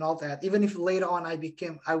rules and all that. Even if later on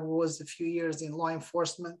I was a few years in law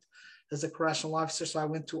enforcement as a correctional officer. So I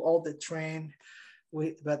went to all the train.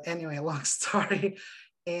 But anyway, long story.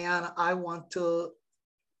 And I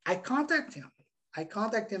contact him.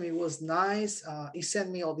 He was nice. He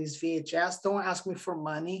sent me all these VHS. Don't ask me for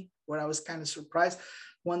money, where I was kind of surprised.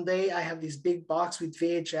 One day I have this big box with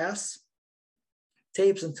VHS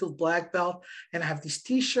tapes until black belt, and I have this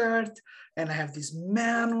t-shirt, and I have this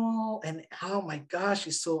manual, and oh my gosh,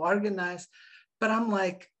 it's so organized. But I'm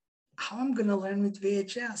like, how am I going to learn with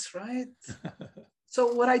VHS, right?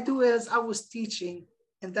 So what I do is I was teaching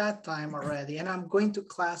in that time already, and I'm going to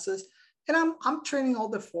classes, and I'm training all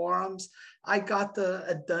the forums. I got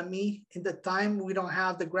a dummy. In the time, we don't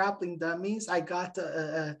have the grappling dummies. I got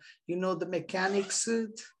the mechanic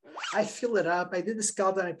suit. I fill it up. I did the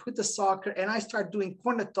scalp, and I put the soccer, and I start doing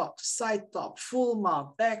corner top, side top, full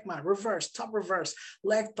mount, back mount, reverse, top reverse,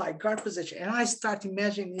 leg tie, guard position. And I start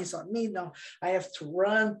imagining this on me. Now I have to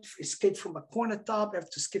run, escape from a corner top. I have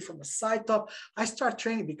to escape from a side top. I start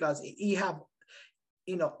training because you have,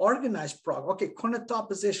 organized program. Okay, corner top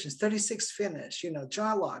positions, 36 finish,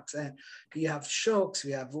 jaw locks, and you have chokes,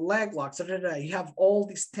 you have leg locks, you have all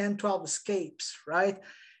these 10, 12 escapes, right?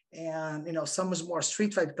 And, some is more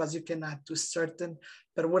street fight because you cannot do certain,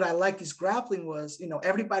 but what I like is grappling was,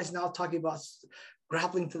 everybody's now talking about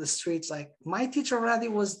grappling to the streets. Like my teacher already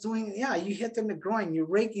was doing, you hit in the groin, you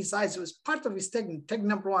rake his eyes. It was part of his technique. Technique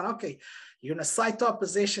number one, okay, you're in a side top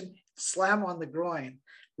position, slam on the groin,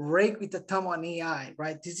 rake with the thumb on EI,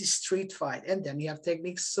 right? This is street fight. And then you have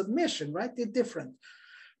techniques submission, right? They're different,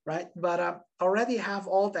 right? But already have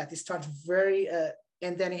all that. It starts very,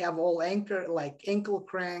 and then you have all ankle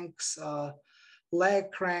cranks,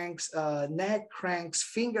 leg cranks, neck cranks,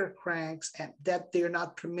 finger cranks, and that they're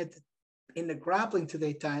not permitted in the grappling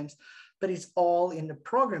today times, but it's all in the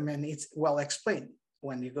program and it's well explained.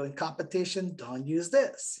 When you go in competition, don't use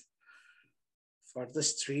this. For the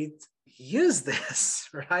street, use this,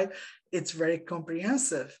 right? It's very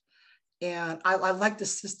comprehensive. And I like the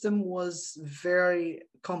system was very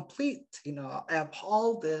complete, I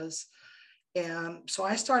uphold this. And so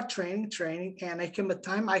I start training, and I came a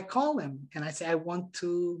time I call him and I say, I want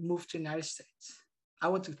to move to the United States. I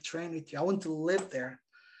want to train with you. I want to live there.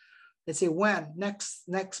 They say, when?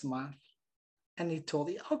 Next month. And he told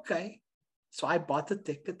me, okay. So I bought the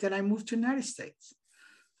ticket and I moved to the United States.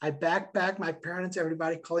 I backpacked, my parents,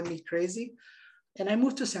 everybody calling me crazy. And I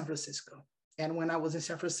moved to San Francisco. And when I was in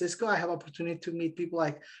San Francisco, I have opportunity to meet people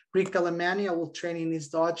like Rick Alemany. I will train in his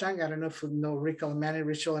dojang. I don't know if you know Rick Alemany,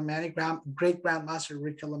 great grandmaster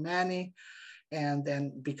Rick Alemany. And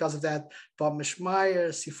then because of that, Bob Mischmeyer,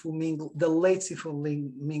 Sifu Ming, the late Sifu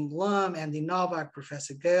Ming Lam, Andy Novak,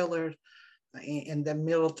 Professor Gaylord. In the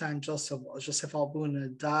middle time, Joseph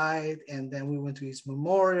Albuna died. And then we went to his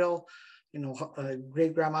memorial.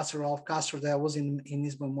 Great grandmaster Ralph Castro, that was in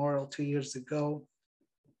his memorial 2 years ago.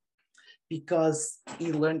 Because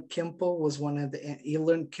he learned Kempo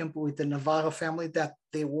with the Navarro family, that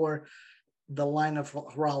they were the line of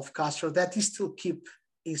Ralph Castro, that he still keep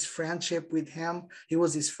his friendship with him. He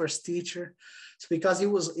was his first teacher. So because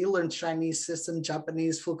he learned Chinese system,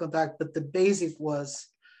 Japanese, full contact, but the basic was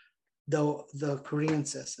the Korean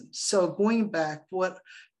system. So going back, what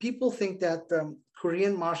people think that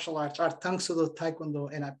Korean martial arts are Tang Soo Do, Taekwondo,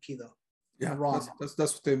 and Aikido. Yeah, wrong. That's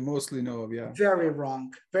what they mostly know of. Yeah, very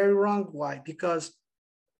wrong. Very wrong. Why? Because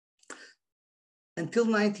until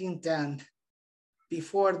 1910,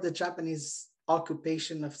 before the Japanese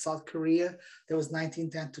occupation of South Korea, there was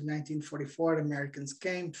 1910 to 1944. The Americans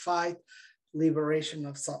came, fight, liberation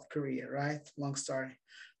of South Korea. Right? Long story.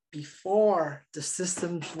 Before, the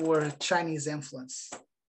systems were Chinese influence,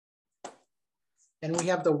 and we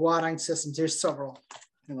have the Hwarang systems. There's several.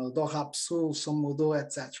 Do Hapsu, Somudo,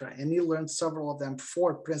 etc. And you learned several of them,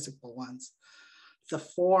 4 principal ones. The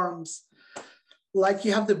forms, like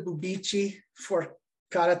you have the Bubichi for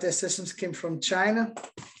karate systems, came from China.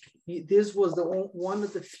 This was one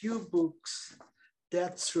of the few books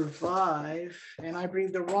that survive. And I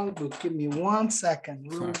bring the wrong book. Give me 1 second.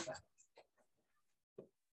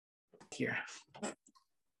 Here.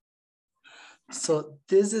 So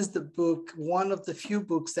this is the book, one of the few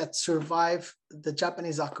books that survive the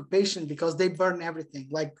Japanese occupation, because they burn everything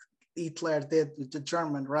like Hitler did with the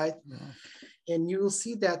German, right? Yeah. And you will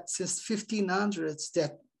see that since 1500s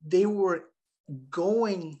that they were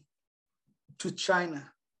going to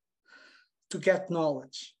China to get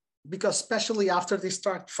knowledge, because especially after they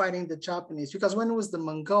start fighting the Japanese, because when it was the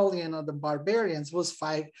Mongolian or the barbarians, it was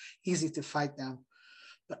easy to fight them.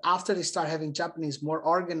 But after they start having Japanese more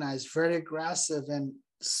organized, very aggressive, and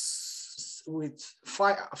with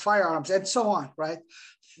firearms and so on, right?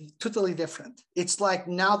 Totally different. It's like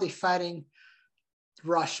now they're fighting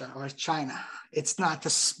Russia or China. It's not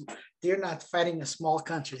they're not fighting a small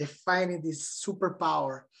country. They're fighting this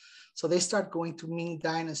superpower. So they start going to Ming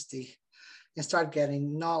Dynasty and start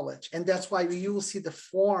getting knowledge. And that's why you will see the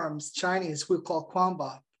forms, Chinese, we call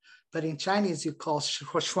Kwanbap, but in Chinese, you call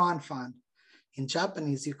Xuanfan. In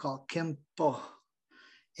Japanese, you call Kempo.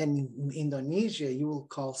 And in Indonesia, you will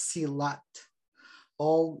call Silat.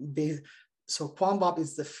 So Kwanbap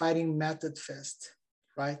is the fighting method fist,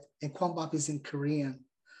 right? And Kwanbap is in Korean.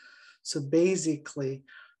 So basically,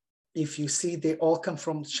 if you see, they all come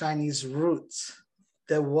from Chinese roots,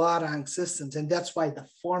 the Hwarang systems. And that's why the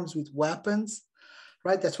forms with weapons,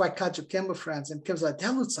 right? That's why Kajukenbo friends and Kim's like,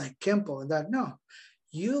 that looks like Kempo. And that, no,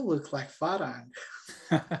 you look like Farang.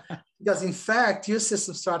 Because in fact, your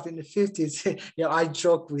system started in the 50s. I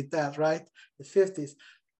joke with that, right? The 50s.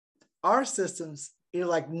 Our systems in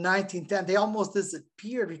like 1910, they almost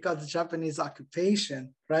disappeared because of the Japanese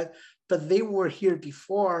occupation, right? But they were here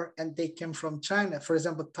before and they came from China. For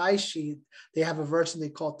example, Taishi, they have a version they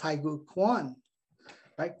call Taiguk Quan,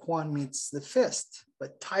 right? Quan means the fist,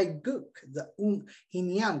 but Taiguk, the yin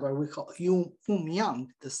yang, or we call yang,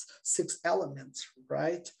 the 6 elements,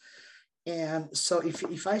 right? And so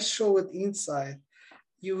if I show it inside,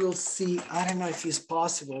 you will see, I don't know if it's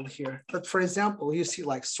possible here, but for example, you see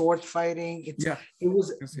like sword fighting.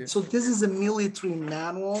 So this is a military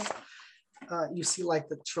manual. You see like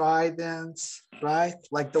the tridents, right?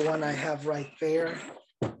 Like the one I have right there.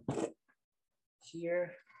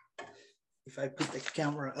 Here, if I put the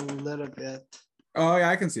camera a little bit. Oh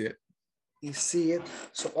yeah, I can see it. You see it.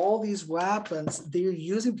 So all these weapons they're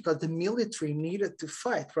using because the military needed to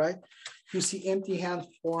fight, right? You see empty hand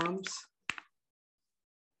forms.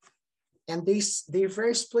 And they're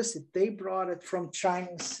very explicit. They brought it from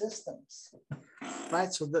Chinese systems,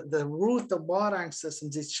 right? So the root of Warang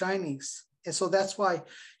systems is Chinese. And so that's why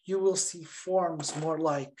you will see forms more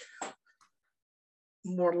like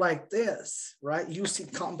this, right? You see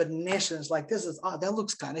combinations like this. That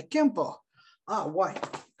looks kind of Kempo. Why?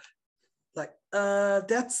 Like,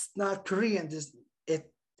 that's not Korean. It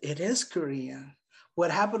is Korean.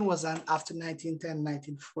 What happened was after 1910,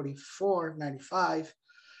 1944, 95,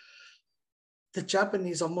 the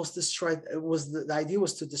Japanese almost destroyed, the idea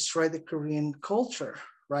was to destroy the Korean culture,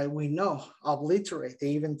 right? We know, obliterate.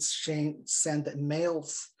 They even send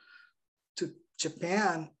mails to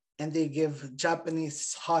Japan and they give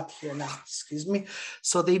Japanese hot here now, excuse me.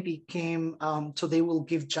 So they became, so they will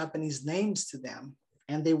give Japanese names to them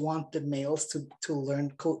and they want the males to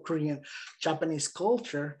learn Korean, Japanese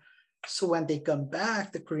culture. So when they come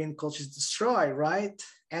back, the Korean culture is destroyed, right?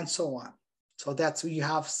 And so on. So that's where you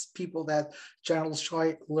have people that General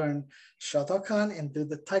Choi learn Shotokan and do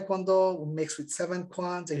the Taekwondo mixed with 7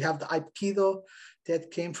 kwans. And you have the Aikido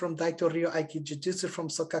that came from Daito Ryo Aikijujutsu from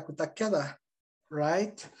Sokaku Takeda,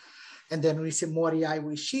 right? And then we see Moriai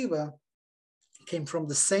Ueshiba came from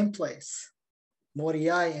the same place,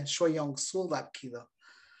 Moriai and Shoyong Sul Aikido.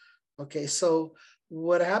 Okay, so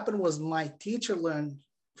what happened was my teacher learned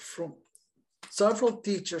from several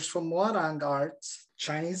teachers from Warang arts,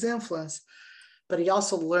 Chinese influence, but he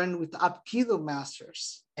also learned with Apkido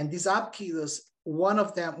masters. And these Apkidos, one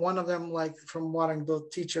of them like from Warang-do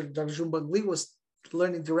teacher, Dr. Junbang Lee, was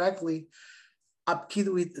learning directly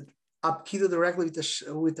Apkido directly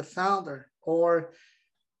with the founder, or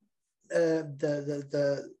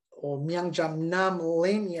or Myungjam Nam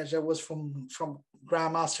lineage that was from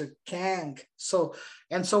Grandmaster Kang. So,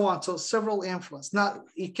 and so on. So several influence. Now,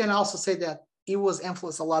 you can also say that he was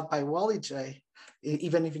influenced a lot by Wally J,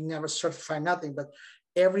 even if he never certified nothing, but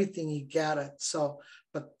everything he got it. So,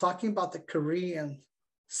 but talking about the Korean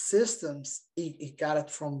systems, he got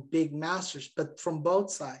it from big masters, but from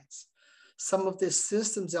both sides. Some of these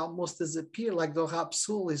systems almost disappear, like the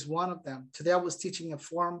Hapsul is one of them. Today I was teaching a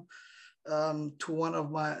form to one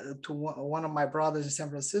of my brothers in San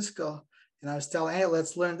Francisco, and I was telling, hey,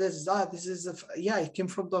 let's learn this. It came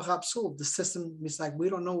from the Hapsul. The system is like, we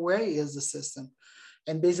don't know where is the system.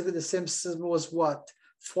 And basically the same system was what?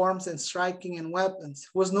 Forms and striking and weapons.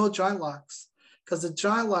 There was no joint locks. Because the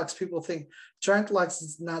joint locks, people think joint locks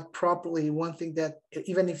is not properly one thing that,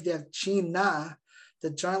 even if they have Chin Na, the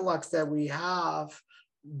joint locks that we have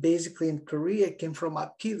basically in Korea came from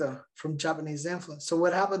Apkido, from Japanese influence. So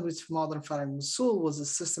what happened with modern Farang Musul was a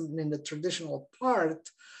system in the traditional part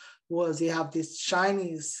was you have these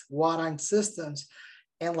Chinese Warang systems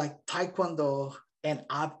and like Taekwondo and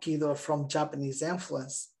Apkido from Japanese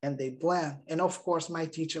influence, and they blend. And of course, my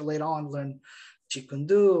teacher later on learned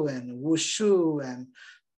Jikundu and Wushu and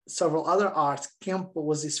several other arts. Kempo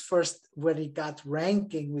was his first, where he got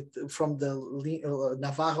ranking from the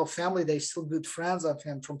Navajo family. They're still good friends of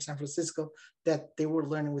him from San Francisco, that they were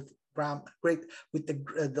learning with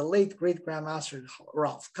the late great Grandmaster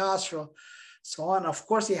Ralph Castro, so on. Of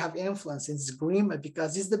course, he have influence in Esgrima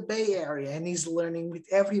because he's the Bay Area and he's learning with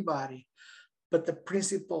everybody. But the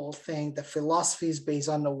principal thing, the philosophy is based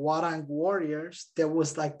on the Warang warriors. There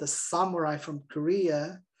was like the samurai from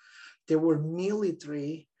Korea. They were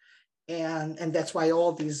military. And that's why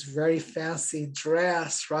all these very fancy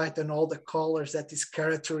dress, right? And all the colors that is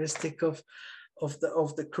characteristic of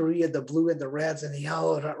the Korea, the blue and the reds and the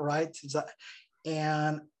yellow, right?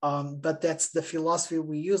 And but that's the philosophy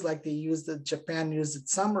we use, like Japan used the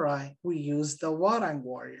samurai, we use the Warang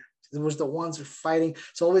warrior. It was the ones who are fighting.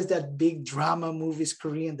 It's always that big drama movies,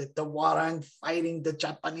 Korean, that the Warang fighting, the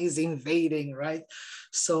Japanese invading, right?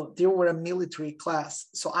 So they were a military class.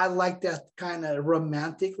 So I like that kind of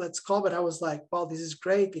romantic, let's call it. But I was like, well, this is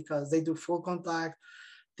great because they do full contact.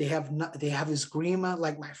 They have esgrima,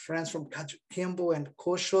 like my friends from Kajukimbo and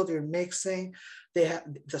Kosho, they're mixing. They have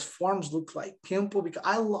the forms look like Kimpo because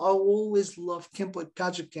I always love Kimpo at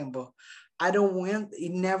Kajukimbo. I don't win.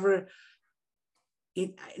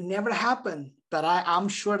 It never happened, but I'm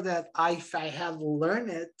sure that if I had learned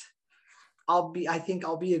it, I think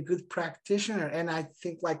I'll be a good practitioner. And I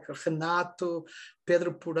think like Renato,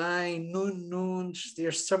 Pedro Purain, Nunes,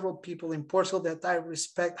 there's several people in Portugal that I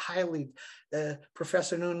respect highly.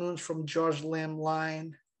 Professor Nunes from George Lam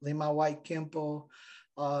Line, Lima White Kempo,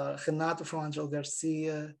 Renato from Angel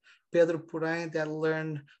Garcia, Pedro Purain that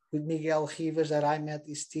learned with Miguel Rivas that I met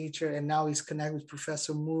his teacher, and now he's connected with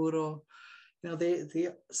Professor Muro.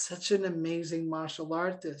 They're such an amazing martial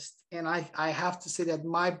artist. And I have to say that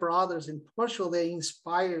my brothers in Portugal, they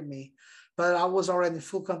inspired me. But I was already in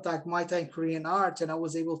full contact Muay Thai and Korean arts, and I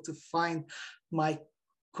was able to find my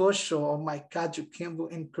Kosho or my Kaju Kimbo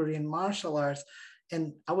in Korean martial arts.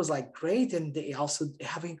 And I was like, great. And they also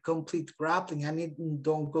having complete grappling.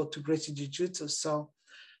 Don't go to Gracie Jiu-Jitsu. So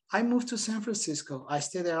I moved to San Francisco. I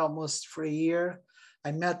stayed there almost for a year.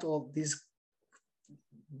 I met all these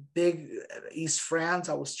big East friends.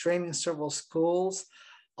 I was training in several schools.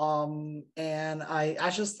 And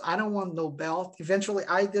I don't want no belt. Eventually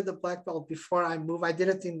I did the black belt before I moved. I did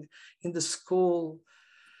it in the school.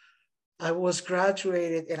 I was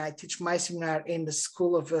graduated and I teach my seminar in the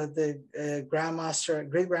school of the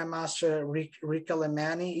great grandmaster Rick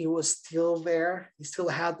Alemani. He was still there. He still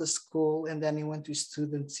had the school. And then he went to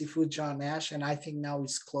student Sifu John Nash. And I think now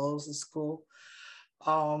he's closed the school.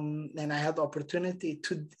 And I had the opportunity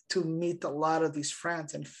to meet a lot of these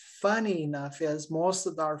friends. And funny enough is most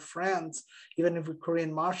of our friends, even if we're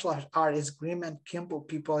Korean martial arts, are esgrima and Kimpo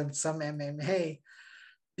people and some MMA,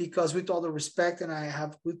 because with all the respect, and I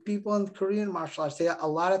have good people in Korean martial arts, a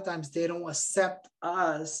lot of times they don't accept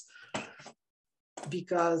us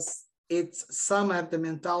because some have the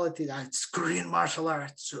mentality that it's Korean martial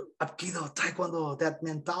arts, Aikido, Taekwondo, that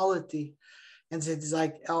mentality. And so it's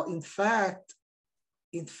like, in fact,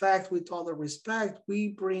 with all the respect, we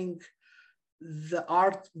bring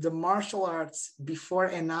the martial arts before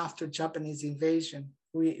and after Japanese invasion.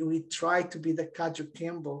 We try to be the Kaju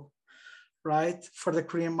Kimbo, right? For the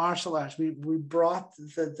Korean martial arts, we brought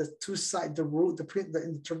the two sides, in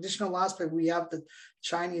the traditional aspect, we have the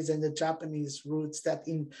Chinese and the Japanese roots that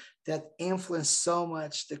influence so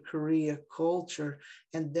much the Korea culture.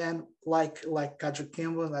 And then like Kaju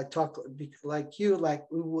Kimbo, and I talk like you, like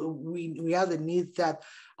we have the need that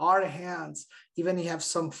our hands, even you have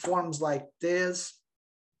some forms like this,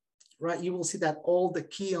 right? You will see that all the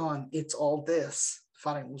Kion, it's all this,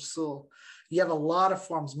 Farang Usul. You have a lot of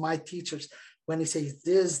forms. My teachers, when he says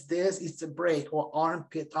this, it's a break, or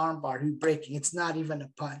armpit, armbar, you're breaking. It's not even a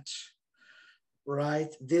punch,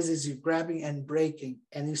 right? This is you grabbing and breaking.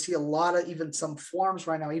 And you see a lot of even some forms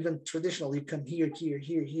right now, even traditional, you come here,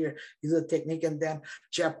 you do the technique and then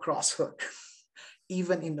jab, cross, hook,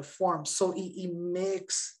 even in the form. So it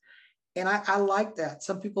makes, and I like that.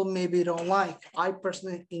 Some people maybe don't like. I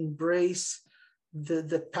personally embrace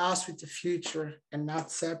the past with the future and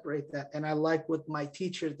not separate that. And I like what my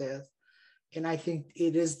teacher did. And I think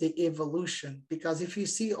it is the evolution, because if you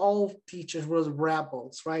see all teachers were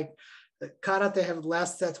rebels, right? The karate have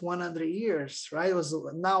lasted 100 years, right? It was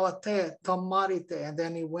Naote, Tomarite, and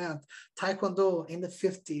then he went Taekwondo in the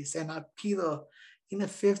 50s and Aikido in the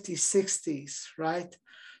 50s, 60s, right?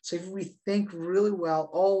 So if we think really well,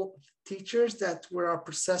 all teachers that were our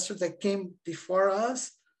professors that came before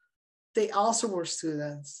us, they also were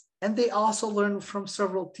students, and they also learned from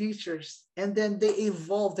several teachers, and then they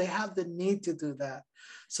evolved. They have the need to do that.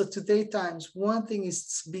 So today times, one thing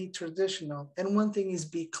is be traditional, and one thing is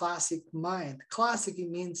be classic mind. Classic, it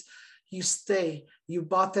means you stay, you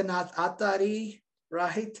bought an Atari,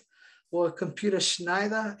 right? Or a computer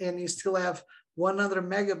Schneider, and you still have 100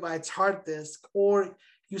 megabytes hard disk, or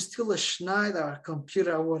you still a Schneider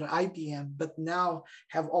computer or IBM, but now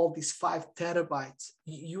have all these 5 terabytes.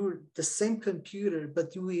 You're the same computer,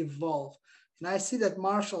 but you evolve. And I see that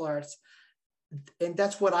martial arts, and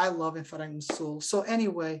that's what I love in Farang Usul. So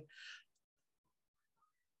anyway,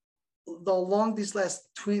 along these last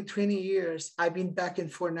 20 years, I've been back and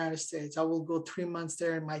forth in the United States. I will go 3 months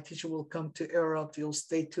there, and my teacher will come to Europe. He'll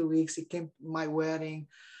stay 2 weeks. He came to my wedding.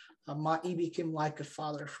 He became like a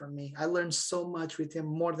father for me. I learned so much with him,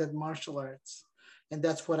 more than martial arts. And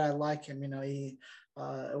that's what I like him.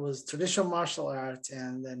 It was traditional martial arts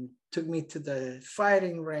and then took me to the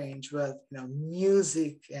fighting range with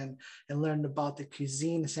music and learned about the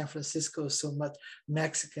cuisine in San Francisco. So much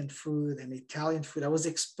Mexican food and Italian food. I was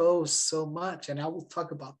exposed so much, and I will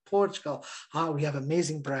talk about Portugal. We have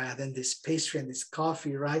amazing bread and this pastry and this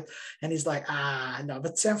coffee, right? And he's like, no,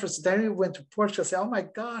 but San Francisco. Then we went to Portugal. I said, oh my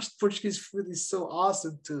gosh, Portuguese food is so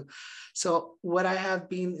awesome too. So what I have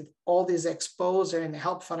been all this exposure and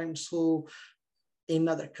help Farim Sul in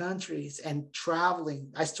other countries and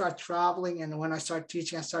traveling. I start traveling, and when I start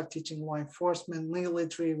teaching law enforcement,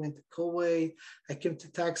 military, went to Kuwait. I came to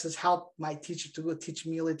Texas, helped my teacher to go teach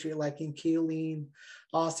military, like in Killeen,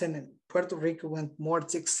 Austin, and Puerto Rico, went more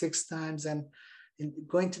six times, and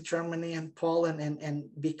going to Germany and Poland. And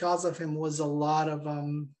because of him was a lot of,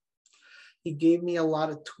 he gave me a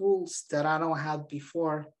lot of tools that I don't have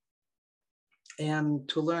before and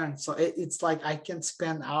to learn. So it's like I can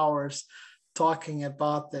spend hours talking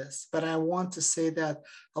about this, but I want to say that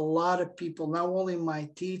a lot of people, not only my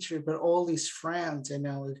teacher, but all these friends,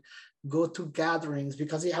 go to gatherings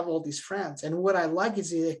because they have all these friends. And what I like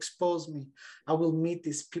is it exposed me. I will meet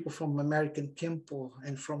these people from American Kimpo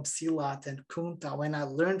and from Silat and Kunta when I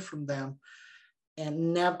learned from them.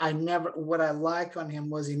 And what I like on him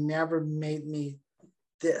was he never made me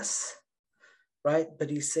this, right? But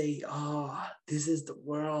he say, this is the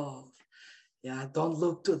world. Yeah, don't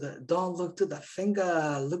look to the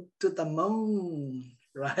finger, look to the moon,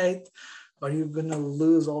 right? Or you're gonna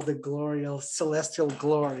lose all the glory of celestial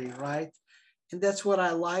glory, right? And that's what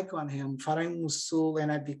I like on him, Farim Sul.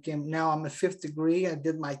 And now I'm a 5th degree. I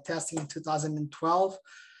did my testing in 2012.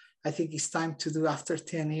 I think it's time to do, after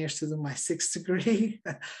 10 years, to do my 6th degree.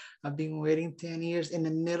 I've been waiting 10 years. In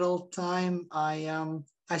the middle time, I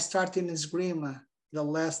started in Esgrima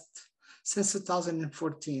since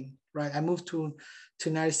 2014. Right, I moved to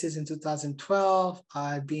United States in 2012.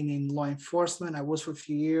 I've been in law enforcement. I was for a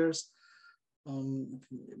few years.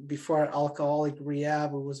 Before alcoholic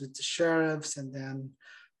rehab, I was with the sheriffs, and then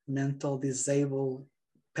mental disabled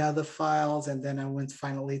pedophiles, and then I went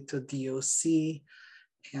finally to DOC,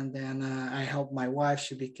 and then I helped my wife.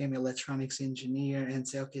 She became an electronics engineer, and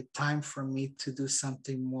say, okay, time for me to do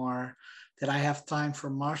something more. That I have time for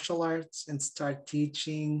martial arts and start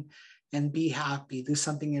teaching. And be happy, do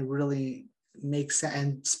something that really makes sense,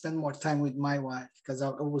 and spend more time with my wife, because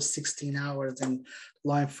it was 16 hours and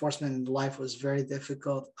law enforcement and life was very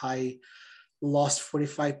difficult. I lost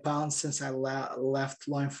 45 pounds since I left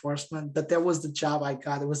law enforcement, but that was the job I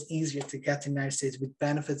got. It was easier to get to the United States with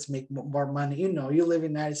benefits, make more money. You live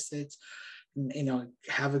in the United States,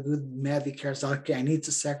 have a good Medicare. So, okay, I need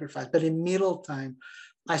to sacrifice. But in middle time,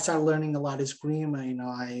 I started learning a lot of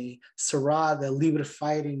Esgrima. Sarada, Libre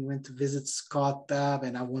Fighting, went to visit Scott Babb,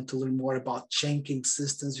 and I want to learn more about checking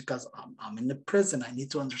systems because I'm in the prison. I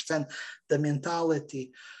need to understand the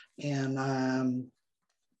mentality. And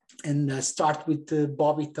start with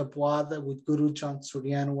Bobby Tabuada, with Guru John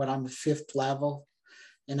Suriano, where I'm 5th level.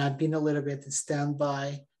 And I've been a little bit in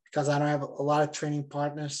standby because I don't have a lot of training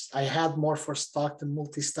partners. I had more for Stockton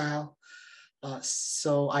Multi-Style.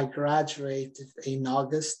 So I graduated in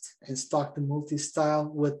August in Stockton Multi-Style,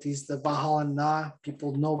 what is the Bahalana.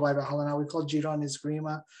 People know by Bahalana, we call Giron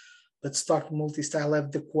Esgrima, but Stockton Multi-Style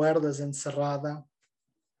have the Cuerdas and Serrada.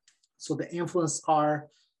 So the influence are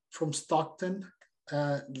from Stockton.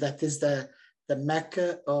 That is the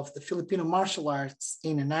mecca of the Filipino martial arts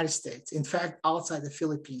in the United States. In fact, outside the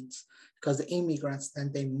Philippines, because the immigrants,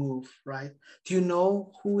 then they move, right? Do you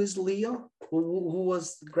know who is Leo? Who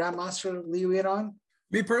was Grandmaster Leo Iran?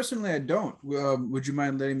 Me personally, I don't. Would you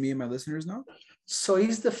mind letting me and my listeners know? So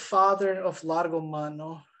he's the father of Largo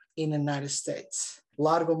Mano in the United States.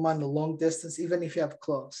 Largo Mano, long distance, even if you have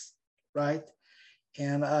close, right?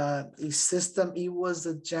 And his system, he was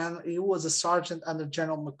a sergeant under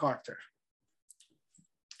General MacArthur,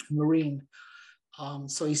 Marine.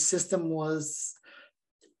 So his system was,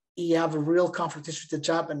 he have a real confrontation with the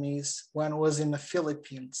Japanese when it was in the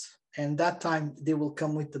Philippines. And that time they will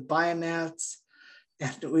come with the bayonets,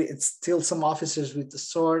 and it's still some officers with the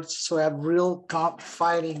swords. So I have real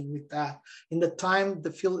fighting with that. In the time,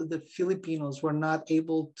 the Filipinos were not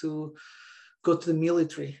able to go to the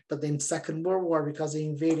military, but in Second World War, because they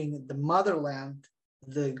invading the motherland,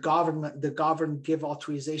 the government gave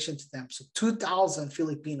authorization to them. So 2,000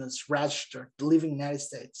 Filipinos registered living in the United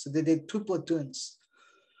States. So they did 2 platoons.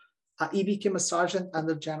 He became a sergeant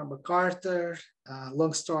under General MacArthur.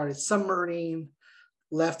 Long story, submarine,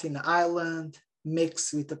 left in the island,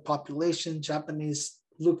 mixed with the population. Japanese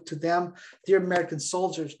look to them. They're American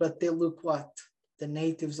soldiers, but they look what? The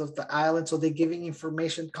natives of the island. So they're giving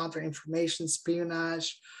information, counter information,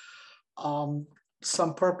 espionage.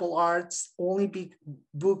 some purple arts, only big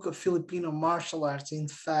book of Filipino martial arts, in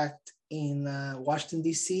fact, in Washington,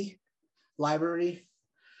 D.C. library.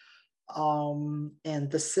 And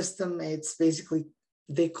the system, it's basically,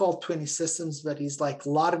 they call 20 systems, but it's like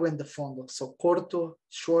largo and de fondo. So corto,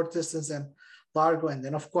 short distance, and largo. And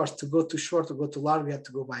then, of course, to go to short, to go to largo, you have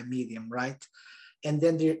to go by medium, right? And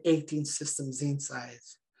then there are 18 systems inside.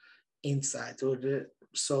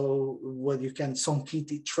 So what you can,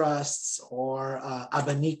 Songkiti trusts or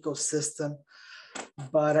Abanico system.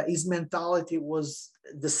 But his mentality was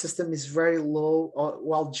the system is very low,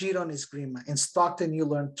 while Giron is Grima. In Stockton, you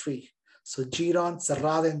learn 3. So Giron,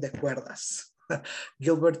 Cerrada, and de Cuerdas.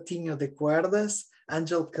 Gilbertino de Cuerdas,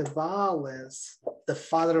 Angel Cabales, the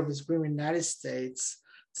father of his Grima in the United States,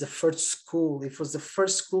 the first school. It was the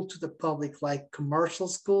first school to the public, like commercial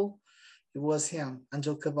school. It was him,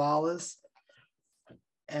 Angel Cabales.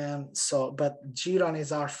 And so, but Giron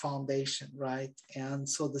is our foundation, right? And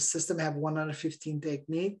so the system have 115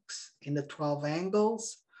 techniques in the 12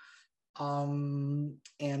 angles. And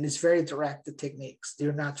it's very direct, the techniques.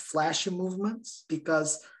 They're not flashy movements,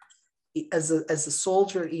 because as a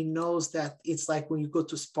soldier, he knows that it's like when you go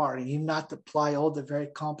to sparring, you not apply all the very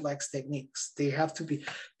complex techniques. They have to be,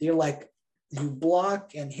 they're like, you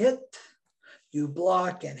block and hit, you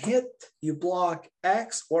block and hit, you block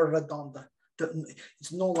X or redonda.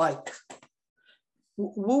 It's no like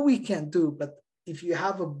what we can do, but if you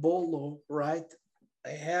have a bolo, right, a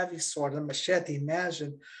heavy sword, a machete,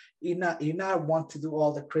 imagine you not want to do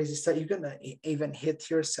all the crazy stuff. You're gonna even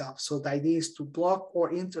hit yourself. So the idea is to block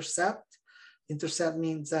or intercept. Intercept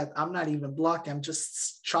means that I'm not even blocking, I'm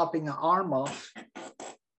just chopping an arm off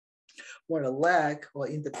or a leg, or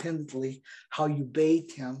independently how you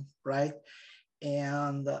bait him, right?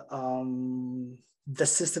 And the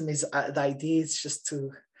system is, the idea is just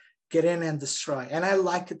to get in and destroy. And I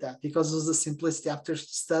like that because it was the simplicity. After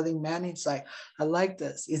studying many, it's like, I like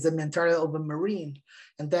this. It's the mentality of a Marine.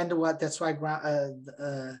 And then that's why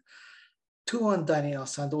Tuan Daniel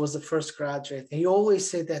Sando was the first graduate. And he always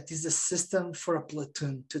said that this is a system for a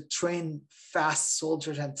platoon to train fast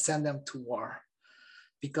soldiers and send them to war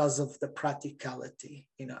because of the practicality.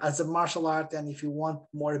 You know, as a martial art, and if you want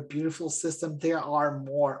more beautiful system, there are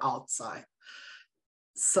more outside.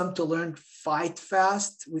 Some to learn fight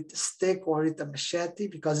fast with a stick or with a machete,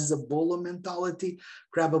 because it's a bolo mentality.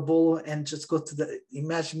 Grab a bolo and just go to the,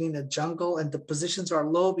 imagining a jungle, and the positions are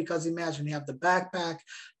low because imagine you have the backpack,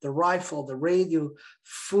 the rifle, the radio,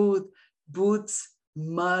 food, boots,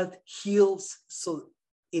 mud, heels. So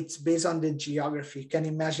it's based on the geography. You can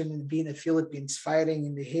imagine it being the Philippines fighting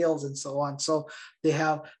in the hills and so on. So you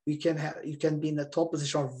can be in the top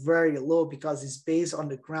position or very low because it's based on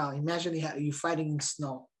the ground. Imagine you're fighting in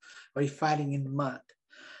snow or you're fighting in mud.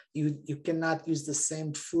 You cannot use the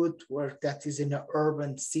same footwork that is in an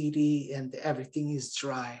urban city and everything is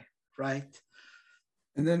dry, right?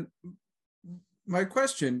 And then my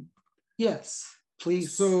question. Yes,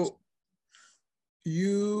 please. So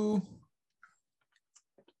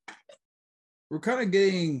we're kind of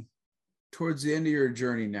getting towards the end of your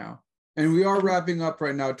journey now. And we are wrapping up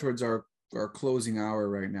right now towards our closing hour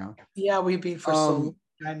right now. Yeah, we've been for so long.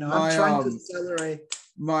 I know. I'm trying to accelerate.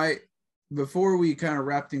 Before we kind of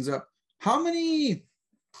wrap things up, how many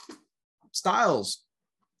styles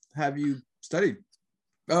have you studied?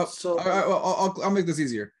 I'll make this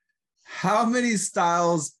easier. How many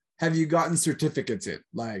styles have you gotten certificates in,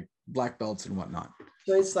 like black belts and whatnot?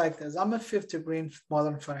 So it's like this. I'm a 5th degree in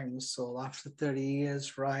modern fighting Musul after 30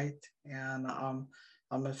 years, right? And I'm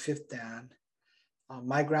a 5th Dan.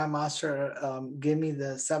 My grandmaster gave me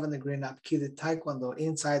the 7th degree in Apkida Taekwondo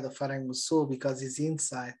inside the fighting Musul because it's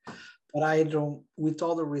inside. But I don't, with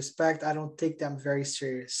all the respect, I don't take them very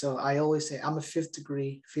serious. So I always say I'm a 5th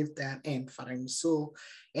degree, 5th Dan in fighting Musul,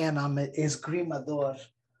 and I'm a esgrimador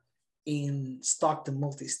in Stockton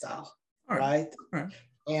multi-style, right? All right.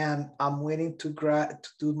 And I'm waiting to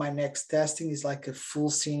do my next testing. Is like a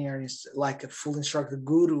full senior, like a full instructor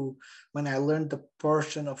guru. When I learned the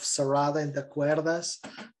portion of Cerrada and the Cuerdas,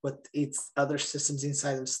 but it's other systems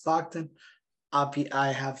inside of Stockton,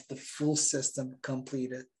 I have the full system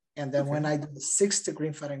completed. And then when I do the 6th degree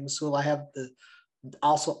in fighting Musul, I have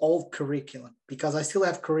also old curriculum, because I still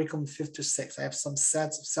have curriculum 5 to 6. I have some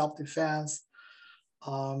sets of self-defense.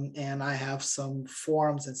 And I have some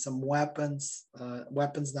forms and some weapons,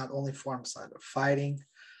 not only forms of fighting.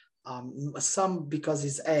 Some,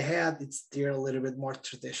 because they're a little bit more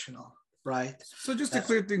traditional, right? So just to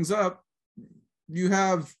clear things up, you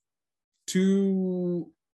have 2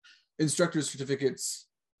 instructor certificates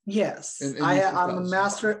Yes, And I'm a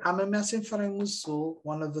master. I'm a master in Faran Musul,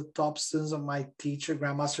 one of the top students of my teacher,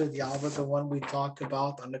 Grandmaster Dialba, the one we talk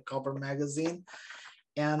about on the cover magazine,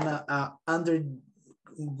 and under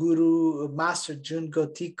Guru Master Jun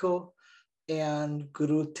Gotiko and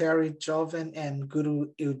Guru Terry Joven and Guru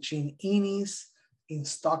Eugene Inis in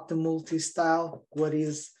Stockton multi-style. What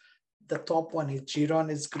is the top one is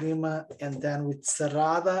Giron Esgrima, and then with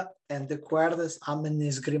Serrada and the Cuerdas, I'm an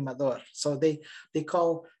esgrimador. So they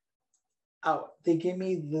call out, they give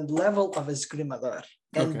me the level of esgrimador.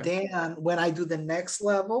 And Okay. then when I do the next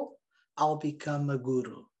level, I'll become a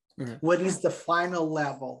guru. Okay. What is the final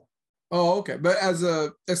level? Oh, okay. But as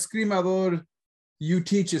a escrimador, you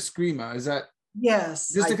teach eskrima. Is that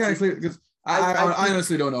Yes, just to I kind of clear? teach. Because I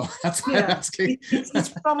honestly don't know. That's why I'm Yeah, asking. it's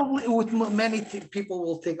probably with many people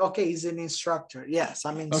will think, okay, he's an instructor. Yes,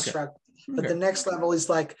 I'm an Okay. instructor. But Okay. the next level is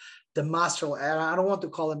like the master, and I don't want to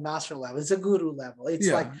call it master level. It's a guru level. It's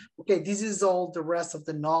Yeah. like, okay, this is all the rest of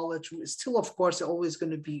the knowledge. Still, of course, always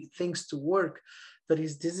going to be things to work, but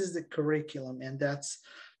this is the curriculum, and that's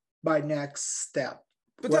my next step.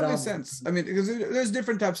 But that makes sense. I mean, because there's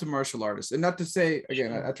different types of martial artists, and not to say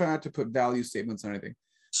again, I try not to put value statements on anything,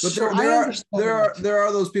 but Sure, I understand. there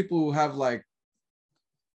are those people who have like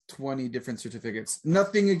 20 different certificates.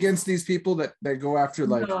 Nothing against these people that go after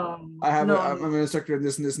like No, I'm no, an instructor in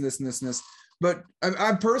this and this and this and this and this. But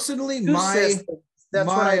I'm personally two systems. That's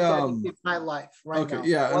what I dedicate my life right okay, now.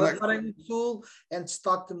 yeah, and like Tool and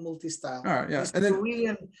Stockton multi-style. all right, yeah, This and then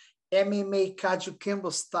Korean MMA Kaju Kimbo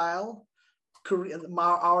style,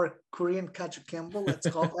 our Korean Kaju Kimbo, let's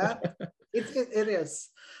call that. It is.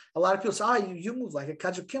 A lot of people say, you move like a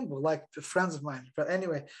Kaju Kimbo, like friends of mine. But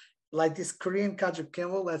anyway, like this Korean Kaju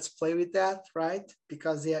Kimbo, let's play with that, right?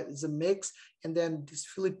 Because yeah, it's a mix. And then this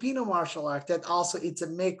Filipino martial art, that also it's a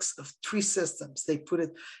mix of three systems. They put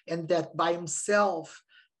it, and that by himself,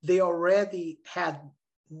 they already had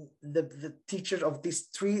the teacher of these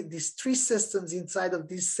three systems inside of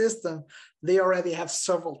this system. They already have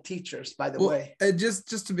several teachers, by the way. And just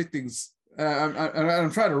to make things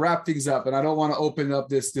I'm trying to wrap things up, and I don't want to open up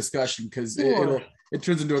this discussion because it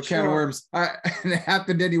turns into a can of worms. It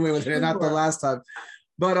happened anyway with it, not the last time.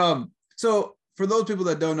 But so for those people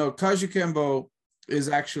that don't know, Kaju Kembo is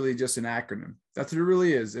actually just an acronym. That's what it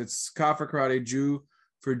really is. It's Ka for karate, Ju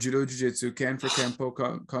for judo jiu-jitsu, Ken for Kempo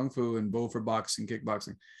kung fu, and Bo for boxing,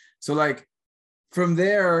 kickboxing. So like from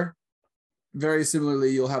there, very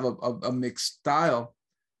similarly, you'll have a mixed style.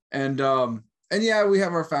 And yeah, we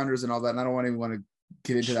have our founders and all that, and I don't even want to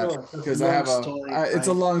get into that because I have it's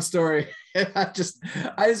a long story. I just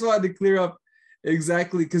wanted to clear up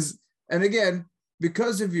exactly because, and again,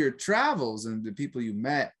 because of your travels and the people you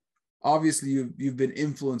met, obviously you've been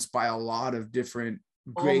influenced by a lot of different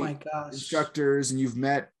great instructors, and you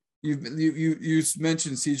mentioned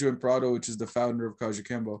Cedro Prado, which is the founder of Kaju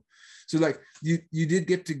Kembo. So like you did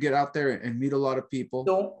get out there and meet a lot of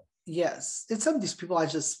people. Yes, it's some of these people I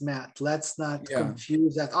just met. Let's not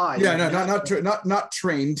confuse that. Not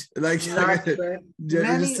trained. Like not trained.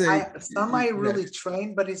 Many, some I really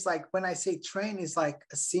trained, but it's like when I say train, it's like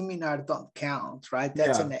a seminar don't count, right?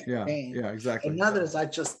 That's an exchange. Yeah, exactly. And others, I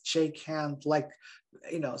just shake hand, like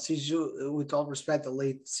Ciju, with all respect, the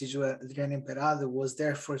late Ciju Adriano Imperado was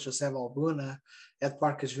there for Jose Albuna. Ed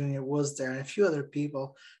Parker Jr. was there, and a few other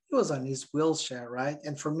people. He was on his wheelchair, right?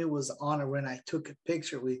 And for me, it was an honor when I took a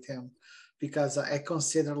picture with him, because I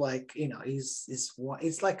consider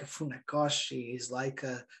it's like a Funakoshi, he's like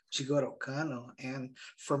a Jigoro Kano. And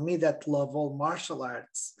for me, that love all martial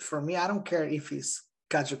arts, for me, I don't care if he's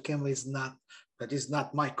Kaju Kembo is not, but it's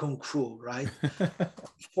not my Kung Fu, right?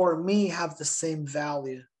 For me, have the same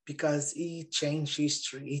value because he changed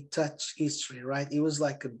history, he touched history, right? He was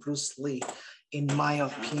like a Bruce Lee, in my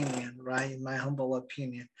opinion, right? In my humble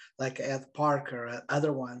opinion, like Ed Parker,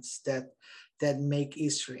 other ones that make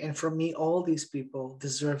history. And for me, all these people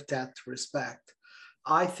deserve that respect.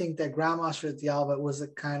 I think that Grandmaster Dialba was a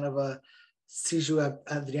kind of a Ciju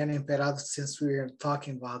Adriano Imperado, since we were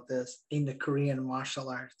talking about this, in the Korean martial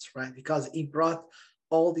arts, right? Because he brought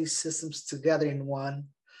all these systems together in one,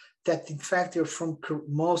 that in fact they're from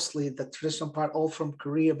mostly the traditional part, all from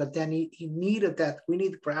Korea, but then he needed that. We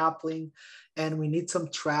need grappling, and we need some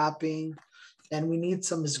trapping, and we need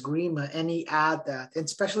some esgrima, and he add that. And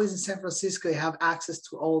especially in San Francisco, you have access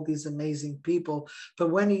to all these amazing people.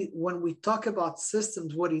 But when we talk about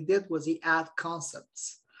systems, what he did was he add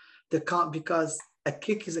concepts. Because a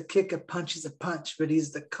kick is a kick, a punch is a punch, but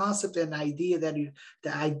it's the concept and idea the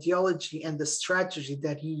ideology and the strategy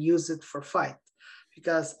that he used it for fight.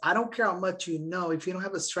 Because I don't care how much you know, if you don't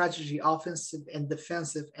have a strategy, offensive and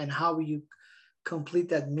defensive, and how you complete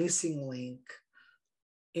that missing link,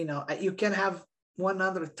 You can have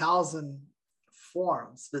 100,000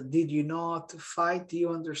 forms, but did you know how to fight? Do you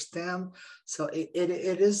understand? So it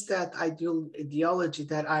is that ideology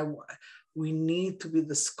that we need to be.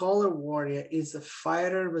 The scholar warrior is a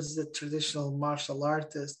fighter, was the traditional martial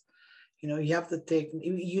artist. You have to take,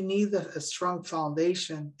 you need a strong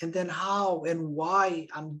foundation, and then how and why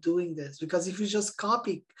I'm doing this. Because if you just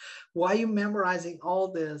copy, why are you memorizing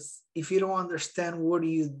all this if you don't understand what are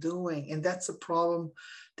you doing? And that's a problem,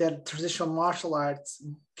 that traditional martial arts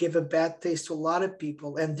give a bad taste to a lot of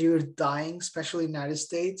people, and they're dying, especially in the United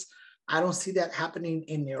States. I don't see that happening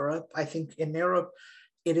in Europe. I think in Europe,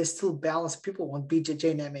 it is still balanced. People want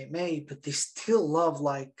BJJ and MMA, but they still love,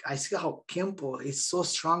 like, I see how Kimpo is so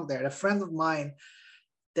strong there. A friend of mine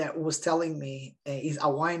that was telling me, he's a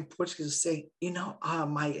Hawaiian Portuguese, saying, and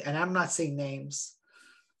I'm not saying names,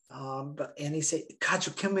 and he said,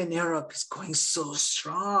 Kaju Kimbo in Europe is going so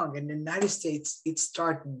strong. And in the United States, it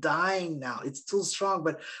started dying now. It's still strong,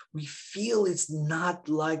 but we feel it's not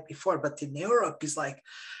like before. But in Europe, it's like,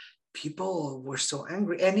 people were so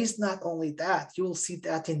angry. And it's not only that, you will see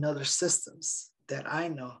that in other systems that I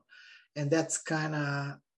know. And that's kind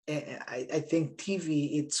of, I think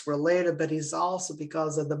TV, it's related, but it's also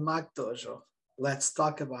because of the Mak Dojo. Let's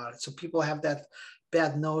talk about it. So people have that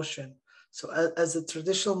bad notion. So as a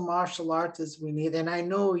traditional martial artist, we need, and I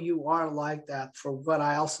know you are like that for what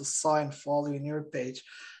I also saw and follow in your page.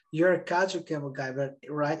 You're a Kajukenbo guy, but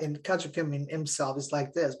right? And Kajukenbo himself is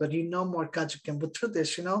like this, but more Kajukenbo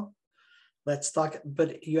traditional. Let's talk,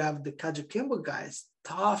 but you have the Kajukenbo guys,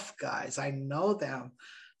 tough guys. I know them.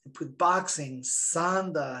 They put boxing,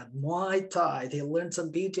 Sanda, Muay Thai. They learned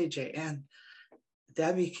some BJJ, and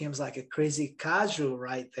that becomes like a crazy Kaju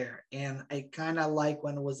right there. And I kind of like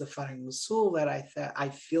when it was the Fighting Musul that I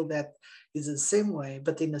feel that is the same way,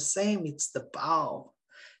 but in the same, it's the bow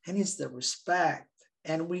and it's the respect.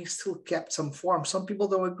 And we still kept some forms. Some people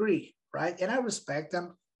don't agree, right? And I respect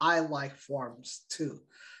them. I like forms too.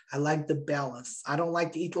 I like the balance. I don't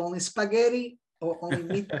like to eat only spaghetti or only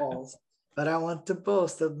meatballs, but I want to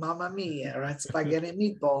boast of Mamma Mia, right? Spaghetti and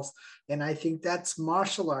meatballs. And I think that's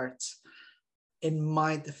martial arts in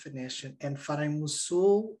my definition. And Fighting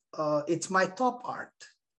Musul, it's my top art.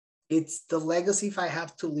 It's the legacy, if I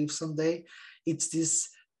have to leave someday. It's this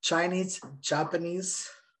Chinese, Japanese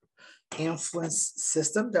influence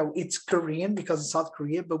system that it's Korean because it's South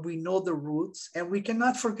Korea, but we know the roots and we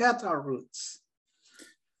cannot forget our roots.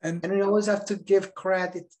 And we always have to give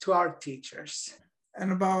credit to our teachers.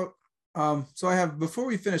 And about, so I have, before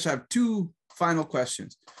we finish, I have two final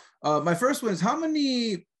questions. My first one is, how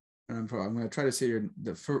many, I'm going to try to say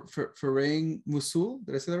the Farang Musul,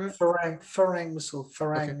 did I say that right? Farang Musul.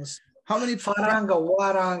 Okay. How many? Faranga,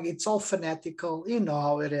 Warang, it's all phonetical. You know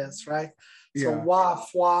how it is, right? So Yeah. Wa,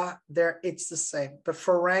 Fwa, there, it's the same. But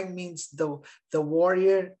Farang means the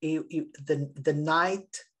warrior, the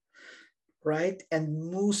knight, right?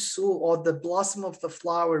 And Musu, or the blossom of the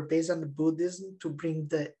flower, based on the Buddhism, to bring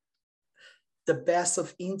the best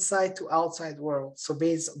of inside to outside world. So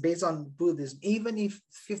based on Buddhism, even if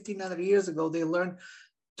 1,500 years ago, they learned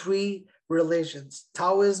 3 religions: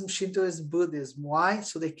 Taoism, Shintoism, Buddhism. Why?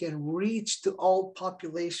 So they can reach to all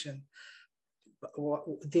population.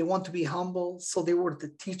 They want to be humble. So they were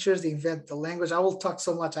the teachers, they invent the language. I will talk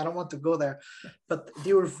so much, I don't want to go there, but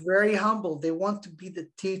they were very humble. They want to be the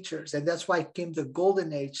teachers. And that's why came the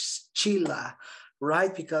golden age, Chila,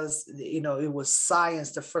 right? Because, it was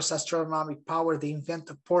science, the first astronomic power. They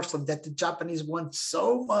invented porcelain that the Japanese want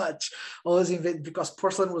so much. Always invent, because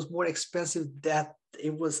porcelain was more expensive, that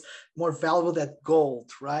it was more valuable than gold,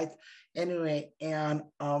 right? Anyway, and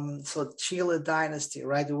so Chila dynasty,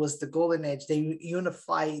 right? It was the golden age. They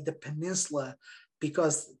unified the peninsula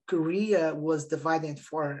because Korea was divided in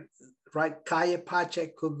 4, right? Kaya,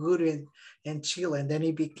 Pache, Koguri, and Chile. And then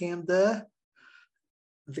it became the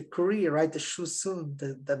Korea, right? The Shusun,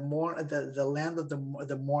 the land of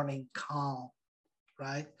the morning calm,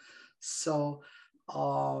 right? So I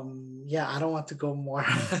don't want to go more.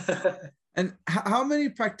 And how many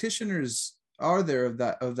practitioners are there of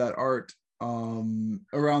that art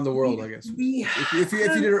around the world? I guess if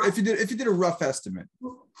you did a rough estimate,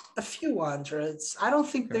 a few hundreds. I don't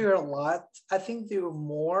think there are a lot. I think there are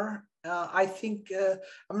more. I think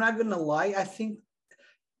I'm not gonna lie. I think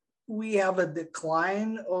we have a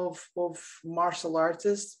decline of martial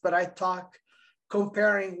artists, but I talk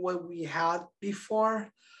comparing what we had before.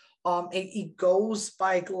 It goes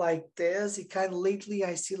by like this. It kind of lately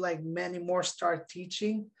I see like many more start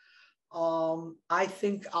teaching. I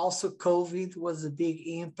think also COVID was a big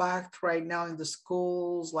impact right now in the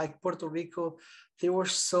schools like Puerto Rico. There were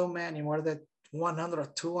so many, more than 100 or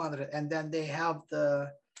 200, and then they have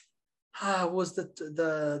the Was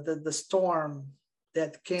the storm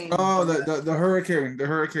that came. Oh, the hurricane.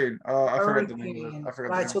 I forgot the name of it. Hurricane, I forgot the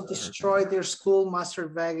right? name So of the hurricane. destroyed their school. Master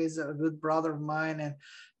Vega is a good brother of mine, and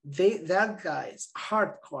that guy's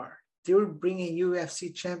hardcore. They were bringing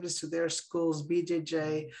UFC champions to their schools.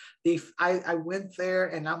 BJJ. I went there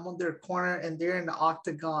and I'm on their corner, and they're in the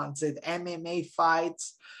octagons and MMA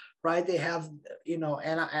fights. Right, they have, and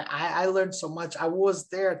I learned so much. I was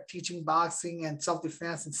there teaching boxing and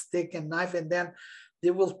self-defense and stick and knife, and then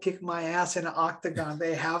they will kick my ass in an octagon.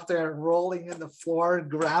 They have their rolling in the floor,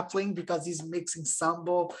 grappling, because he's mixing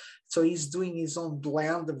sambo. So he's doing his own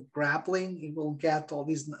blend of grappling. He will get all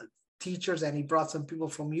these teachers, and he brought some people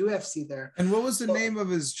from UFC there. And what was the name of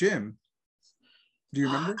his gym? Do you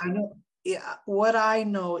remember? I know. Yeah, what I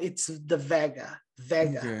know, it's the Vega.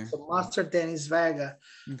 Okay. So Master Dennis Vega.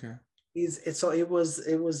 Okay.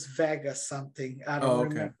 It was Vega something. I don't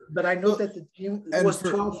remember. But I know Well, that the gym was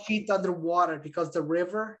 12 feet underwater because the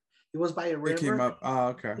river, it was by a river. It came up. Oh,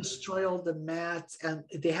 okay. Destroy all the mats, and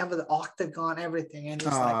they have an octagon, everything. And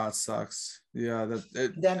it's It sucks. Yeah.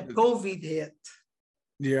 then COVID hit.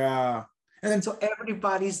 Yeah. And So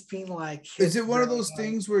everybody's been like, is it one of those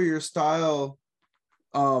things where your style,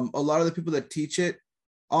 a lot of the people that teach it,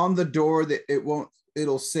 on the door that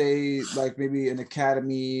it'll say like maybe an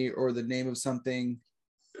academy or the name of something.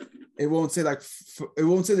 It won't say it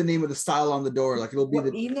won't say the name of the style on the door. Like it'll be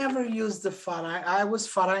He never used the Farah. I was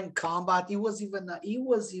Farah in combat. He was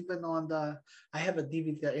even on the. I have a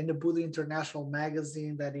DVD in the Buddha International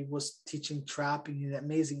magazine that he was teaching trapping,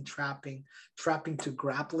 amazing trapping to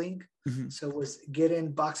grappling. Mm-hmm. So it was get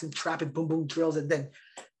in boxing, trapping, boom, boom drills, and then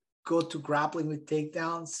go to grappling with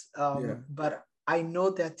takedowns. But I know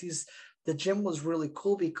that the gym was really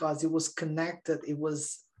cool because it was connected. It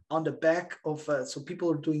was on the back of, so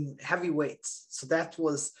people are doing heavy weights. So that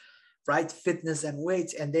was right, fitness and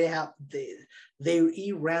weights. And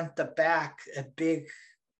he rent the back, a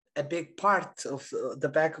big part of the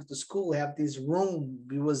back of the school. Have this room.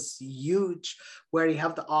 It was huge where you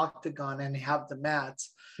have the octagon and you have the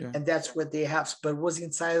mats. Yeah. And that's what they have, but it was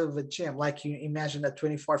inside of a gym, like you imagine a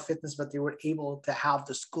 24 fitness, but they were able to have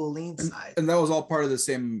the school inside. And that was all part of the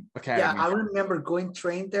same academy. Yeah, I remember going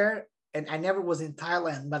train there, and I never was in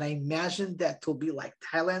Thailand, but I imagined that to be like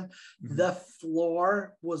Thailand. Mm-hmm. The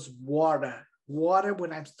floor was water.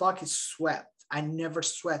 When I'm talking sweat, I never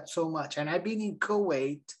sweat so much. And I've been in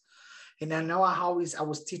Kuwait, and I know how I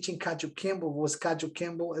was teaching Kaju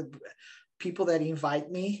Kimball, people that invite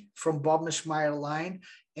me from Bob Mishmeyer line.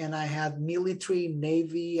 And I had military,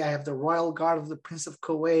 Navy. I have the Royal Guard of the Prince of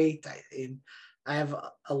Kuwait. I have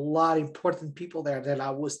a lot of important people there that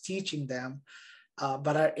I was teaching them.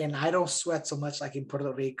 But I don't sweat so much like in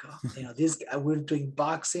Puerto Rico. We're doing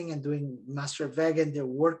boxing and doing Master Vega and their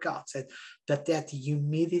workouts, and that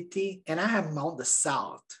humidity. And I am on the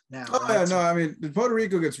south now. Oh right? Yeah, no, I mean Puerto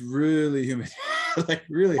Rico gets really humid, like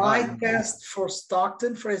really hot. My test for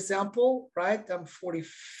Stockton, for example, right? I'm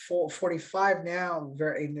 44, 45 now.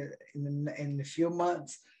 In a few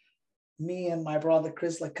months, me and my brother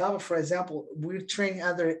Chris Lacava, for example, we're training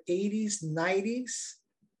under 80s, 90s.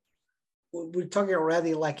 We're talking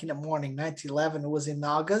already like in the morning, 9/11, it was in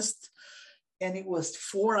August, and it was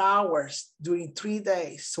 4 hours during 3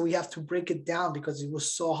 days. So we have to break it down because it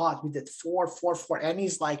was so hot. We did 4, and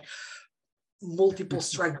he's like multiple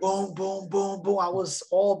strike, boom, boom, boom, boom. I was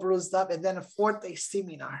all bruised up. And then a 4th-day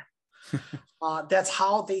seminar. That's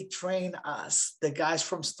how they train us. The guys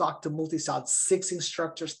from Stockton Multi-South, 6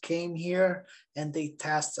 instructors came here and they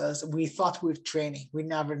test us. We thought we were training. We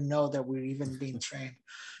never know that we're even being trained.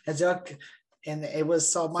 And it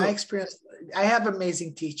was my experience. I have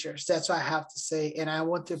amazing teachers. That's what I have to say. And I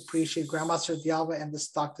want to appreciate Grandmaster Dialva and the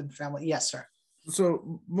Stockton family. Yes, sir.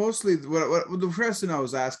 So mostly what the question I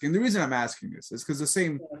was asking, the reason I'm asking this is because the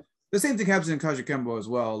same thing happens in Kajikembo as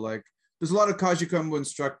well. Like there's a lot of Kajikembo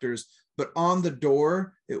instructors, but on the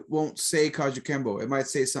door, it won't say Kajikembo. It might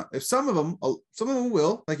say some of them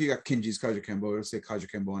will, like you got Kinji's Kajikembo, it'll say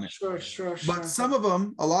Kajikembo on it. Sure. But some of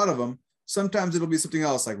them, a lot of them, sometimes it'll be something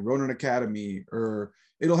else like Ronin Academy, or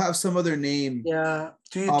it'll have some other name. Yeah.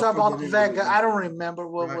 Do you talk about Vega? I don't remember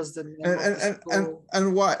what was the name.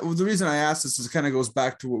 And why? Well, the reason I asked this is kind of goes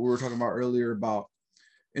back to what we were talking about earlier about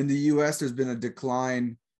in the US, there's been a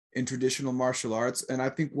decline in traditional martial arts. And I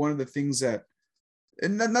think one of the things that,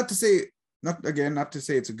 and not to say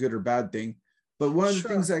it's a good or bad thing, but one of the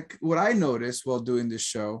things that what I noticed while doing this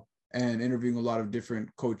show and interviewing a lot of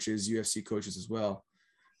different coaches, UFC coaches as well,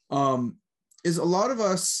 is a lot of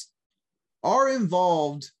us are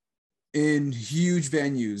involved in huge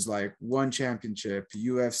venues like One Championship,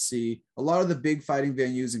 UFC, a lot of the big fighting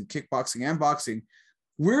venues in kickboxing and boxing,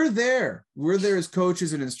 we're there. We're there as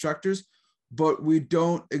coaches and instructors, but we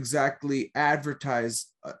don't exactly advertise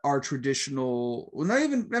our traditional, well, not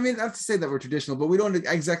even, I mean, not to say that we're traditional, but we don't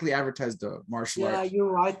exactly advertise the martial Yeah, arts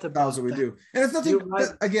you're right styles about that we that. do. And it's nothing, You're right.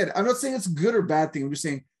 again, I'm not saying it's a good or bad thing. I'm just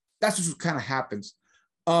saying that's just what kind of happens.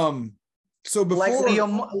 So before, Like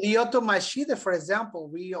Lyoto Machida, for example,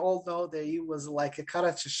 we all know that he was like a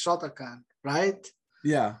karate Shotokan, right?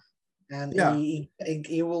 yeah, And yeah. he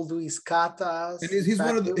will do his katas. And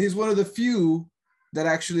he's one of the few that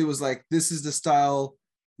actually was like, this is the style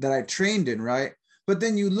that I trained in, right? But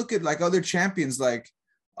then you look at like other champions like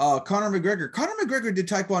Conor McGregor. Conor McGregor did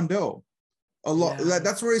Taekwondo a lot. Yeah.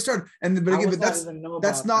 That's where he started. And but again, but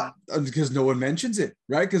that's not because no one mentions it,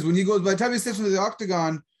 right? Because when he goes, by the time he steps into the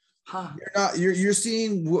octagon, you're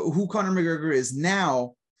seeing who Conor McGregor is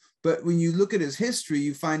now. But when you look at his history,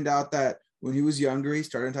 you find out that when he was younger, he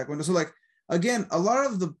started in Taekwondo. So like, again, a lot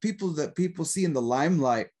of the people that people see in the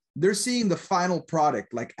limelight, they're seeing the final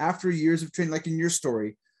product. Like after years of training, like in your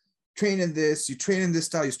story, training this, you train in this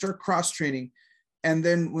style, you start cross training. And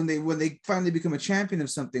then when they finally become a champion of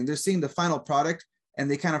something, they're seeing the final product and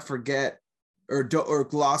they kind of forget or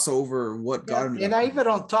gloss over what got him. And I even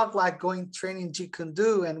don't talk like going training Jeet Kune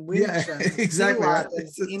Do and Wing Chun, exactly. Right? And,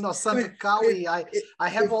 Santo Kali. I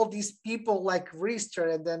have all these people like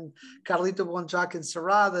Riester and then Carlito Bonjac and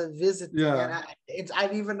Serrada visit me. And I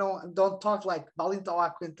even don't talk like Balinto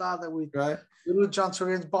Aquintada with Guru John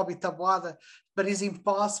Soren's Bobby Tabuada, but it's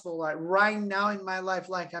impossible. Like right now in my life,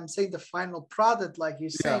 like I'm saying, the final product, like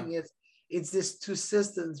you're saying, it's this two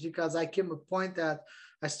systems, because I came to a point that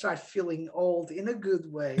I start feeling old in a good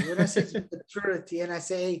way. When I say maturity, and I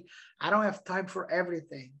say, hey, I don't have time for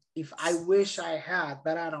everything. If I wish I had,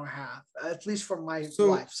 but I don't have, at least for my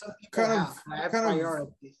life. Some people have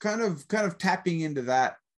priorities. Kind of tapping into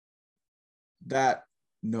that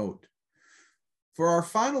note. For our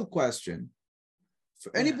final question,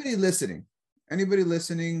 for anybody listening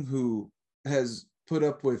who has put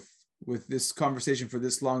up with this conversation for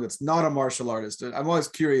this long, that's not a martial artist. I'm always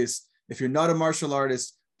curious. If you're not a martial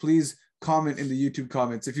artist, please comment in the YouTube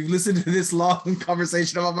comments. If you've listened to this long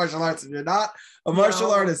conversation about martial arts, if you're not a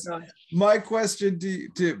martial artist, my question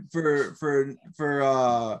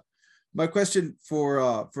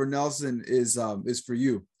for Nelson is for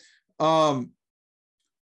you. What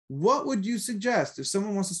would you suggest if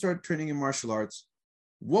someone wants to start training in martial arts?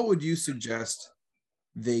 What would you suggest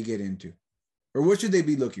they get into, or what should they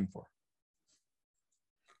be looking for?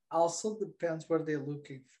 Also depends what they're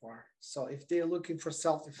looking for. So if they're looking for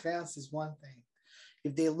self-defense, is one thing.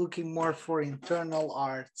 If they're looking more for internal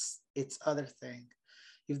arts, it's other thing.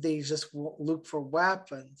 If they just look for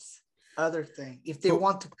weapons, other thing. If they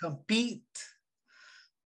want to compete,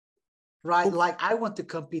 right? Like I want to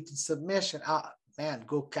compete in submission. Man,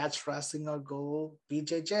 go catch wrestling or go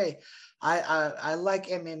BJJ. I like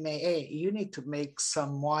MMA. You need to make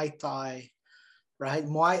some Muay Thai, right?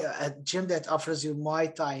 A gym that offers you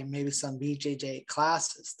Muay Thai and maybe some BJJ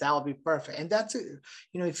classes, that'll be perfect. And that's,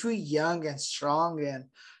 if you're young and strong and,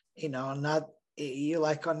 not you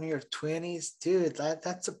like on your 20s, dude,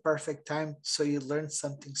 that's a perfect time. So you learn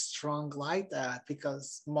something strong like that,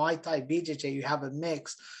 because Muay Thai, BJJ, you have a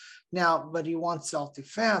mix. Now, but you want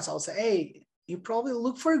self-defense, I'll say, hey, you probably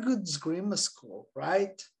look for a good Eskrima school,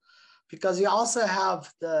 right? Because you also have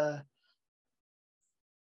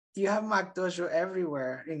you have McDojo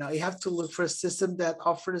everywhere. You have to look for a system that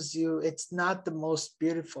offers you, it's not the most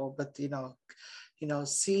beautiful, but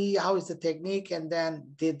see how is the technique, and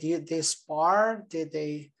then did they spar? Did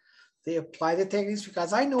they apply the techniques?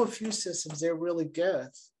 Because I know a few systems, they're really good.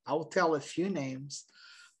 I'll tell a few names,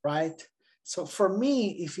 right? So for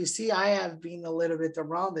me, if you see, I have been a little bit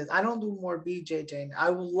around it. I don't do more BJJ. I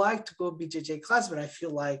would like to go BJJ class, but I feel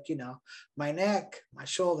like, my neck, my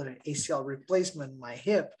shoulder, ACL replacement, my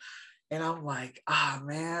hip. And I'm like,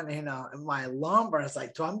 man, my lumbar is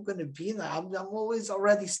like, I'm going to be there. I'm always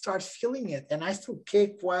already start feeling it. And I still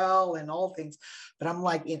kick well and all things. But I'm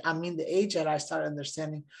like, I'm in the age that I start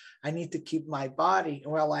understanding I need to keep my body.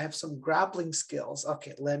 Well, I have some grappling skills.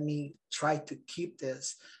 Okay, let me try to keep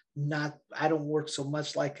this. I don't work so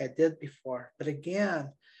much like I did before. But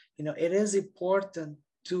again, it is important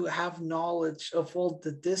to have knowledge of all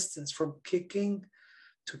the distance from kicking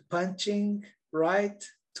to punching, right?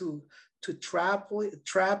 To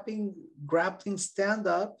trapping, grappling stand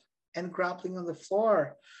up, and grappling on the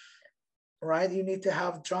floor, right? You need to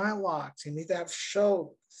have joint locks. You need to have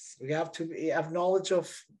chokes. You have to have knowledge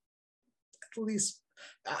of, at least,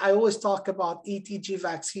 I always talk about ETG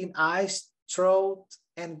vaccine, eyes, throat,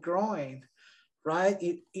 and groin, right?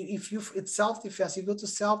 If it's self-defense, you go to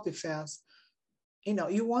self-defense,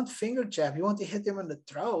 you want finger jab, you want to hit them in the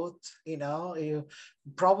throat, you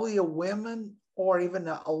probably a woman or even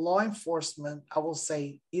a law enforcement, I will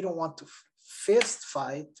say you don't want to fist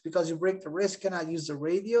fight because you break the wrist, you cannot use the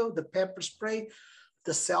radio, the pepper spray,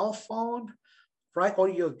 the cell phone, right? Or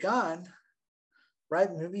your gun, right?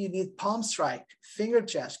 Maybe you need palm strike, finger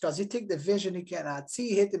jabs, because you take the vision, you cannot see,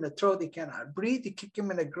 you hit him in the throat, he cannot breathe, you kick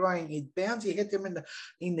him in the groin, it bends, you hit him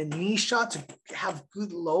in the knee shot to have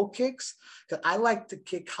good low kicks. Because I like to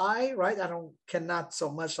kick high, right? Cannot so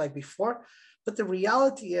much like before. But the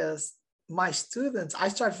reality is, my students, I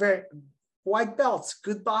start very white belts,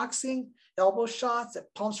 good boxing, elbow shots,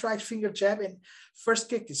 palm strike, finger jab, and first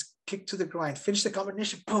kick is kick to the groin. Finish the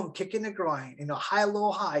combination, boom, kick in the groin. High,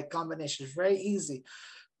 low, high combination is very easy.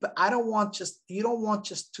 But you don't want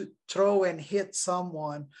just to throw and hit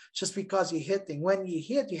someone just because you're hitting. When you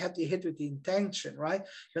hit, you have to hit with the intention, right?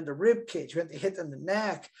 You're in the rib cage, you have to hit in the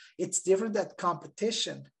neck. It's different than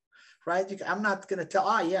competition. Right? I'm not going to tell,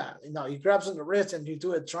 he grabs on the wrist and you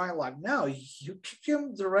do a joint lock. No, you kick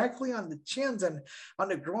him directly on the chins and on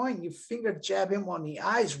the groin, you finger jab him on the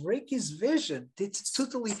eyes, rake his vision.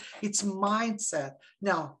 It's mindset.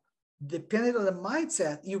 Now, depending on the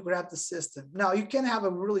mindset, you grab the system. Now, you can have a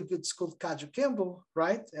really good school Kajukenbo,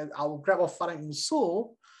 right? And I will grab a Farang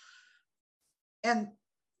Musul and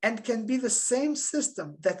can be the same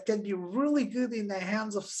system that can be really good in the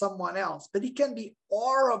hands of someone else, but it can be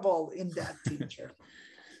horrible in that teacher.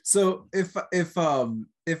 So if I'm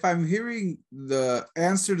hearing the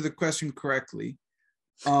answer to the question correctly,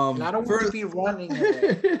 and I don't want to be running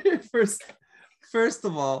away. First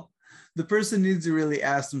of all, the person needs to really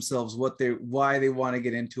ask themselves why they want to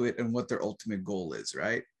get into it and what their ultimate goal is,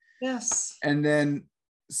 right? Yes. And then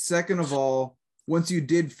second of all, once you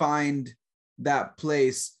did find that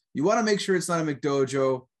place, you want to make sure it's not a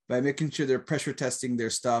McDojo by making sure they're pressure testing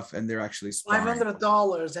their stuff and they're actually sparring.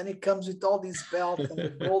 $500, and it comes with all these belts and the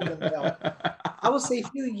golden belt. I would say if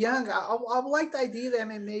you're young, I would like the idea that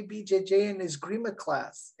maybe BJJ in his Grima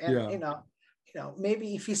class, and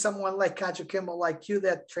maybe if he's someone like Kajukenbo like you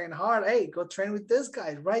that train hard, hey, go train with this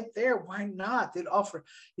guy right there. Why not?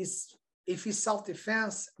 If he's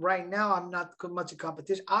self-defense right now, I'm not much in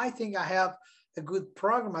competition. I think I have a good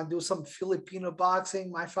program. I do some Filipino boxing,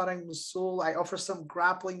 my Farang Musul. I offer some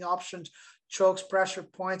grappling options, chokes, pressure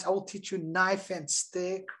points. I will teach you knife and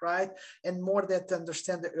stick, right? And more that to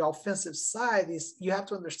understand the offensive side is you have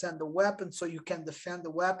to understand the weapon so you can defend the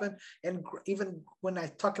weapon. And even when I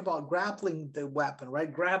talk about grappling the weapon,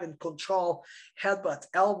 right? Grab and control, headbutts,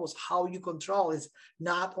 elbows, how you control is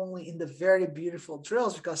not only in the very beautiful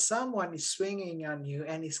drills, because someone is swinging on you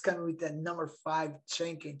and he's coming with that number 5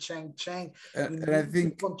 chang. And I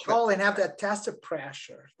think control and have that test of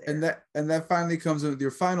pressure there. And that finally comes with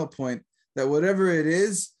your final point, that whatever it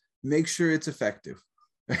is, make sure it's effective.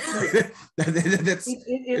 That's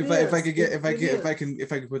if I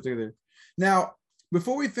can put together. Now,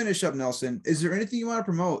 before we finish up, Nelson, is there anything you want to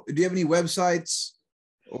promote? Do you have any websites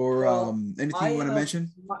or anything you want to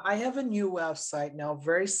mention? I have a new website now,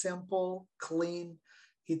 very simple, clean.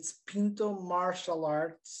 It's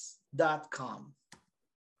pintomartialarts.com.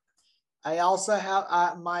 I also have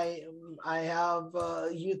a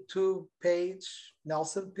YouTube page,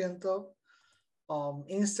 Nelson Pinto.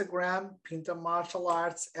 Instagram, Pinto Martial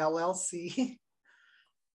Arts LLC.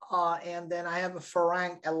 And then I have a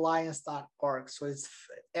FarangAlliance.org. So it's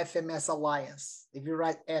FMS Alliance. If you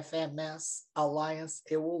write FMS Alliance,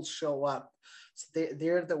 it will show up. So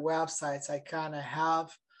they're the websites I kind of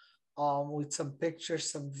have with some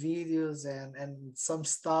pictures, some videos, and some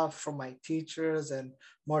stuff from my teachers, and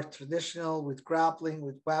more traditional with grappling,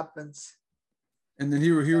 with weapons. And then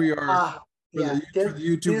here we are for the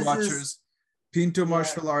YouTube watchers.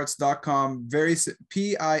 PintoMartialarts.com, very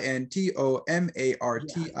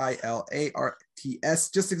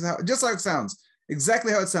PintoMartialarts, just like it sounds,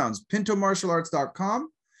 exactly how it sounds. PintoMartialarts.com,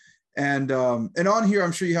 and on here,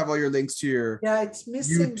 I'm sure you have all your links to your it's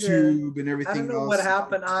missing YouTube and everything. I don't know else. what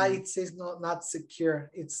happened. It says not secure.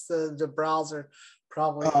 It's the browser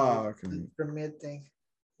probably permitting.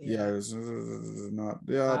 It's not.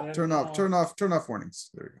 Turn off warnings.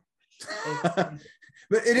 There we go.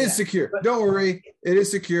 But it is secure. Don't worry, it is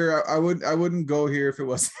secure. I wouldn't go here if it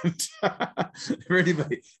wasn't. For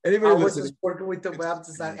anybody I was just working with the web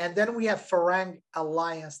design, and then we have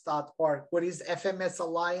FarangAlliance.org. What is FMS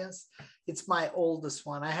Alliance? It's my oldest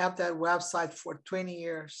one. I have that website for 20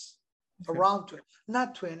 years, around 20,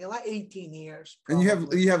 not 20, like 18 years. Probably.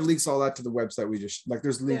 And you have links all that to the website. We just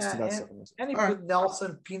there's links to that stuff. And if you put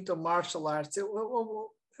Nelson Pinto Martial Arts, it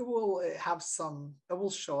will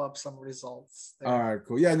show up some results there. All right,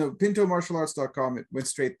 cool. Yeah, no, PintoMartialarts.com. It went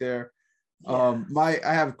straight there. Yeah.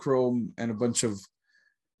 I have Chrome and a bunch of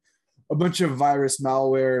virus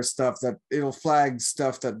malware stuff that it'll flag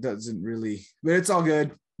stuff that doesn't really, but it's all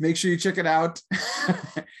good. Make sure you check it out.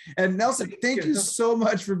 And Nelson, thank you so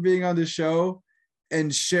much for being on the show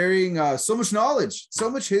and sharing so much knowledge, so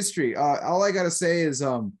much history. All I gotta say is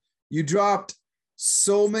you dropped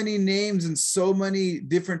so many names and so many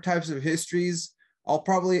different types of histories.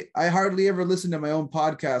 I hardly ever listen to my own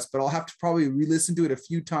podcast, but I'll have to probably re-listen to it a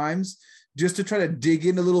few times just to try to dig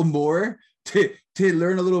in a little more to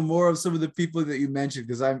learn a little more of some of the people that you mentioned,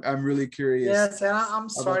 because I'm really curious. Yes, and I'm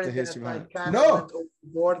sorry the that history I behind it. kind No. of went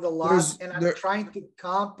overboard a lot, and I'm trying to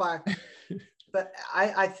compact. But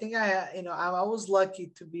I think I was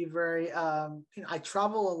lucky to be very I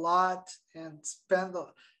travel a lot and spend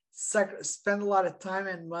a lot of time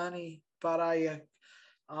and money, but I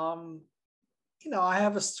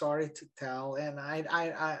have a story to tell, and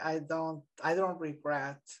I don't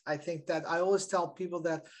regret. I think that I always tell people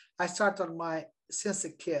that I started since a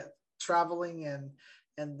kid traveling,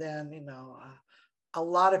 and then a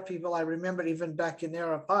lot of people, I remember even back in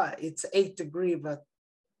Europe, it's 8 degrees, but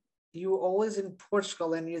you were always in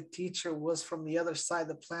Portugal and your teacher was from the other side of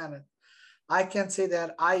the planet. I can say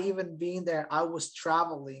that I even being there, I was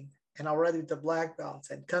traveling and already the black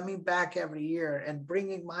belts and coming back every year and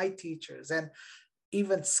bringing my teachers and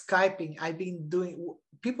even Skyping. I've been doing,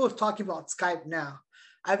 people are talking about Skype now.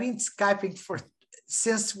 I've been Skyping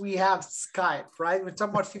since we have Skype, right? We're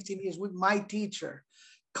talking about 15 years with my teacher.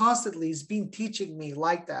 Constantly he's been teaching me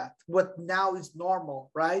like that, what now is normal,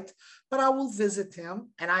 right? But I will visit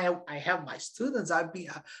him, and I have my students. I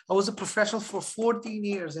was a professional for 14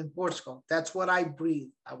 years in Portugal. That's what I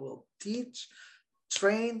breathe. I will teach,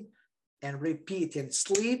 train, and repeat, and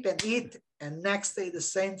sleep and eat, and next day the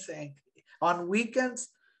same thing. On weekends,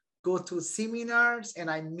 go to seminars, and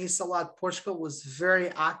I miss a lot. Portugal was very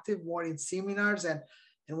active more in seminars, and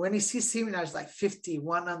when you see seminars like 50,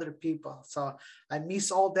 100 people. So I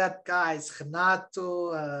miss all that guys,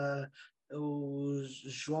 Renato,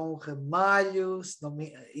 João Ramalho,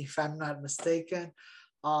 if I'm not mistaken,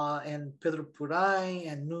 and Pedro Purain,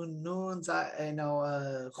 and Nunes,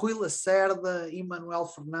 Rui Lacerda, Emmanuel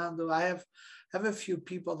Fernando. I have a few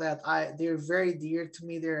people that they're very dear to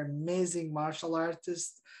me. They're amazing martial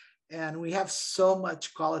artists. And we have so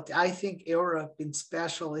much quality. I think Europe in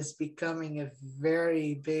special is becoming a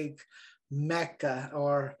very big mecca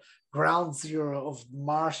or ground zero of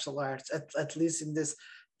martial arts, at least in this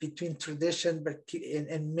between tradition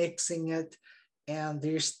and mixing it. And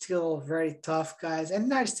they're still very tough guys. And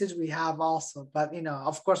United States we have also, but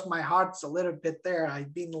of course my heart's a little bit there. I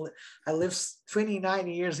lived 29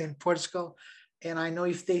 years in Portugal, and I know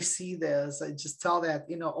if they see this, I just tell that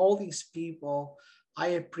all these people, I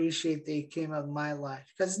appreciate they came out of my life,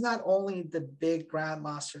 because it's not only the big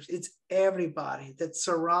grandmasters, it's everybody that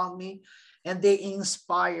surround me, and they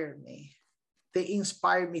inspire me. They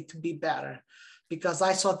inspire me to be better, because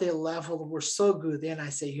I saw their level were so good. And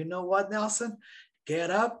I say, you know what, Nelson, get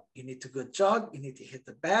up. You need to go jog. You need to hit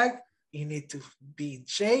the bag. You need to be in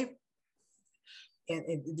shape.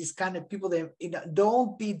 And these kind of people, that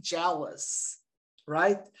don't be jealous.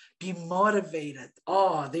 Right? Be motivated.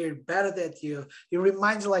 Oh, they're better than you. It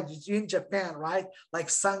reminds you like you in Japan, right? Like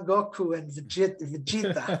Son Goku and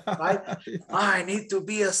Vegeta, right? I need to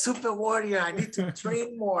be a super warrior. I need to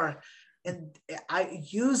train more. And I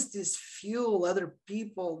use this fuel other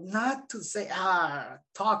people, not to say,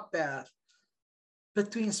 talk bad,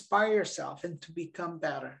 but to inspire yourself and to become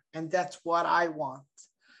better. And that's what I want.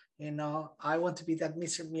 I want to be that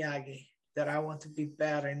Mr. Miyagi, that I want to be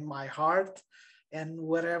better in my heart, and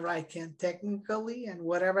whatever I can technically and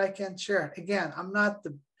whatever I can share. Again, I'm not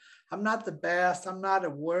the best. I'm not the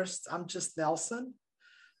worst. I'm just Nelson.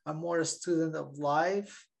 I'm more a student of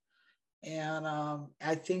life. And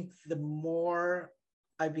I think the more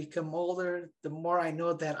I become older, the more I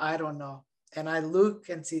know that I don't know. And I look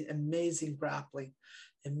and see amazing grappling,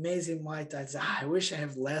 amazing Muay Thai. I wish I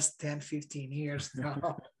have less 10, 15 years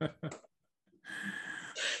now.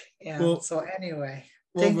 And so anyway,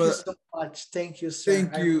 thank you so much. Thank you, sir.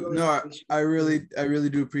 Thank you. I really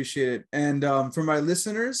do appreciate it. And for my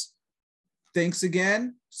listeners, thanks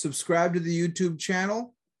again. Subscribe to the YouTube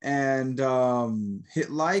channel and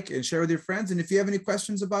hit like and share with your friends. And if you have any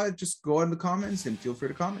questions about it, just go in the comments and feel free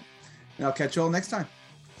to comment. And I'll catch you all next time.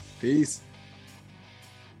 Peace.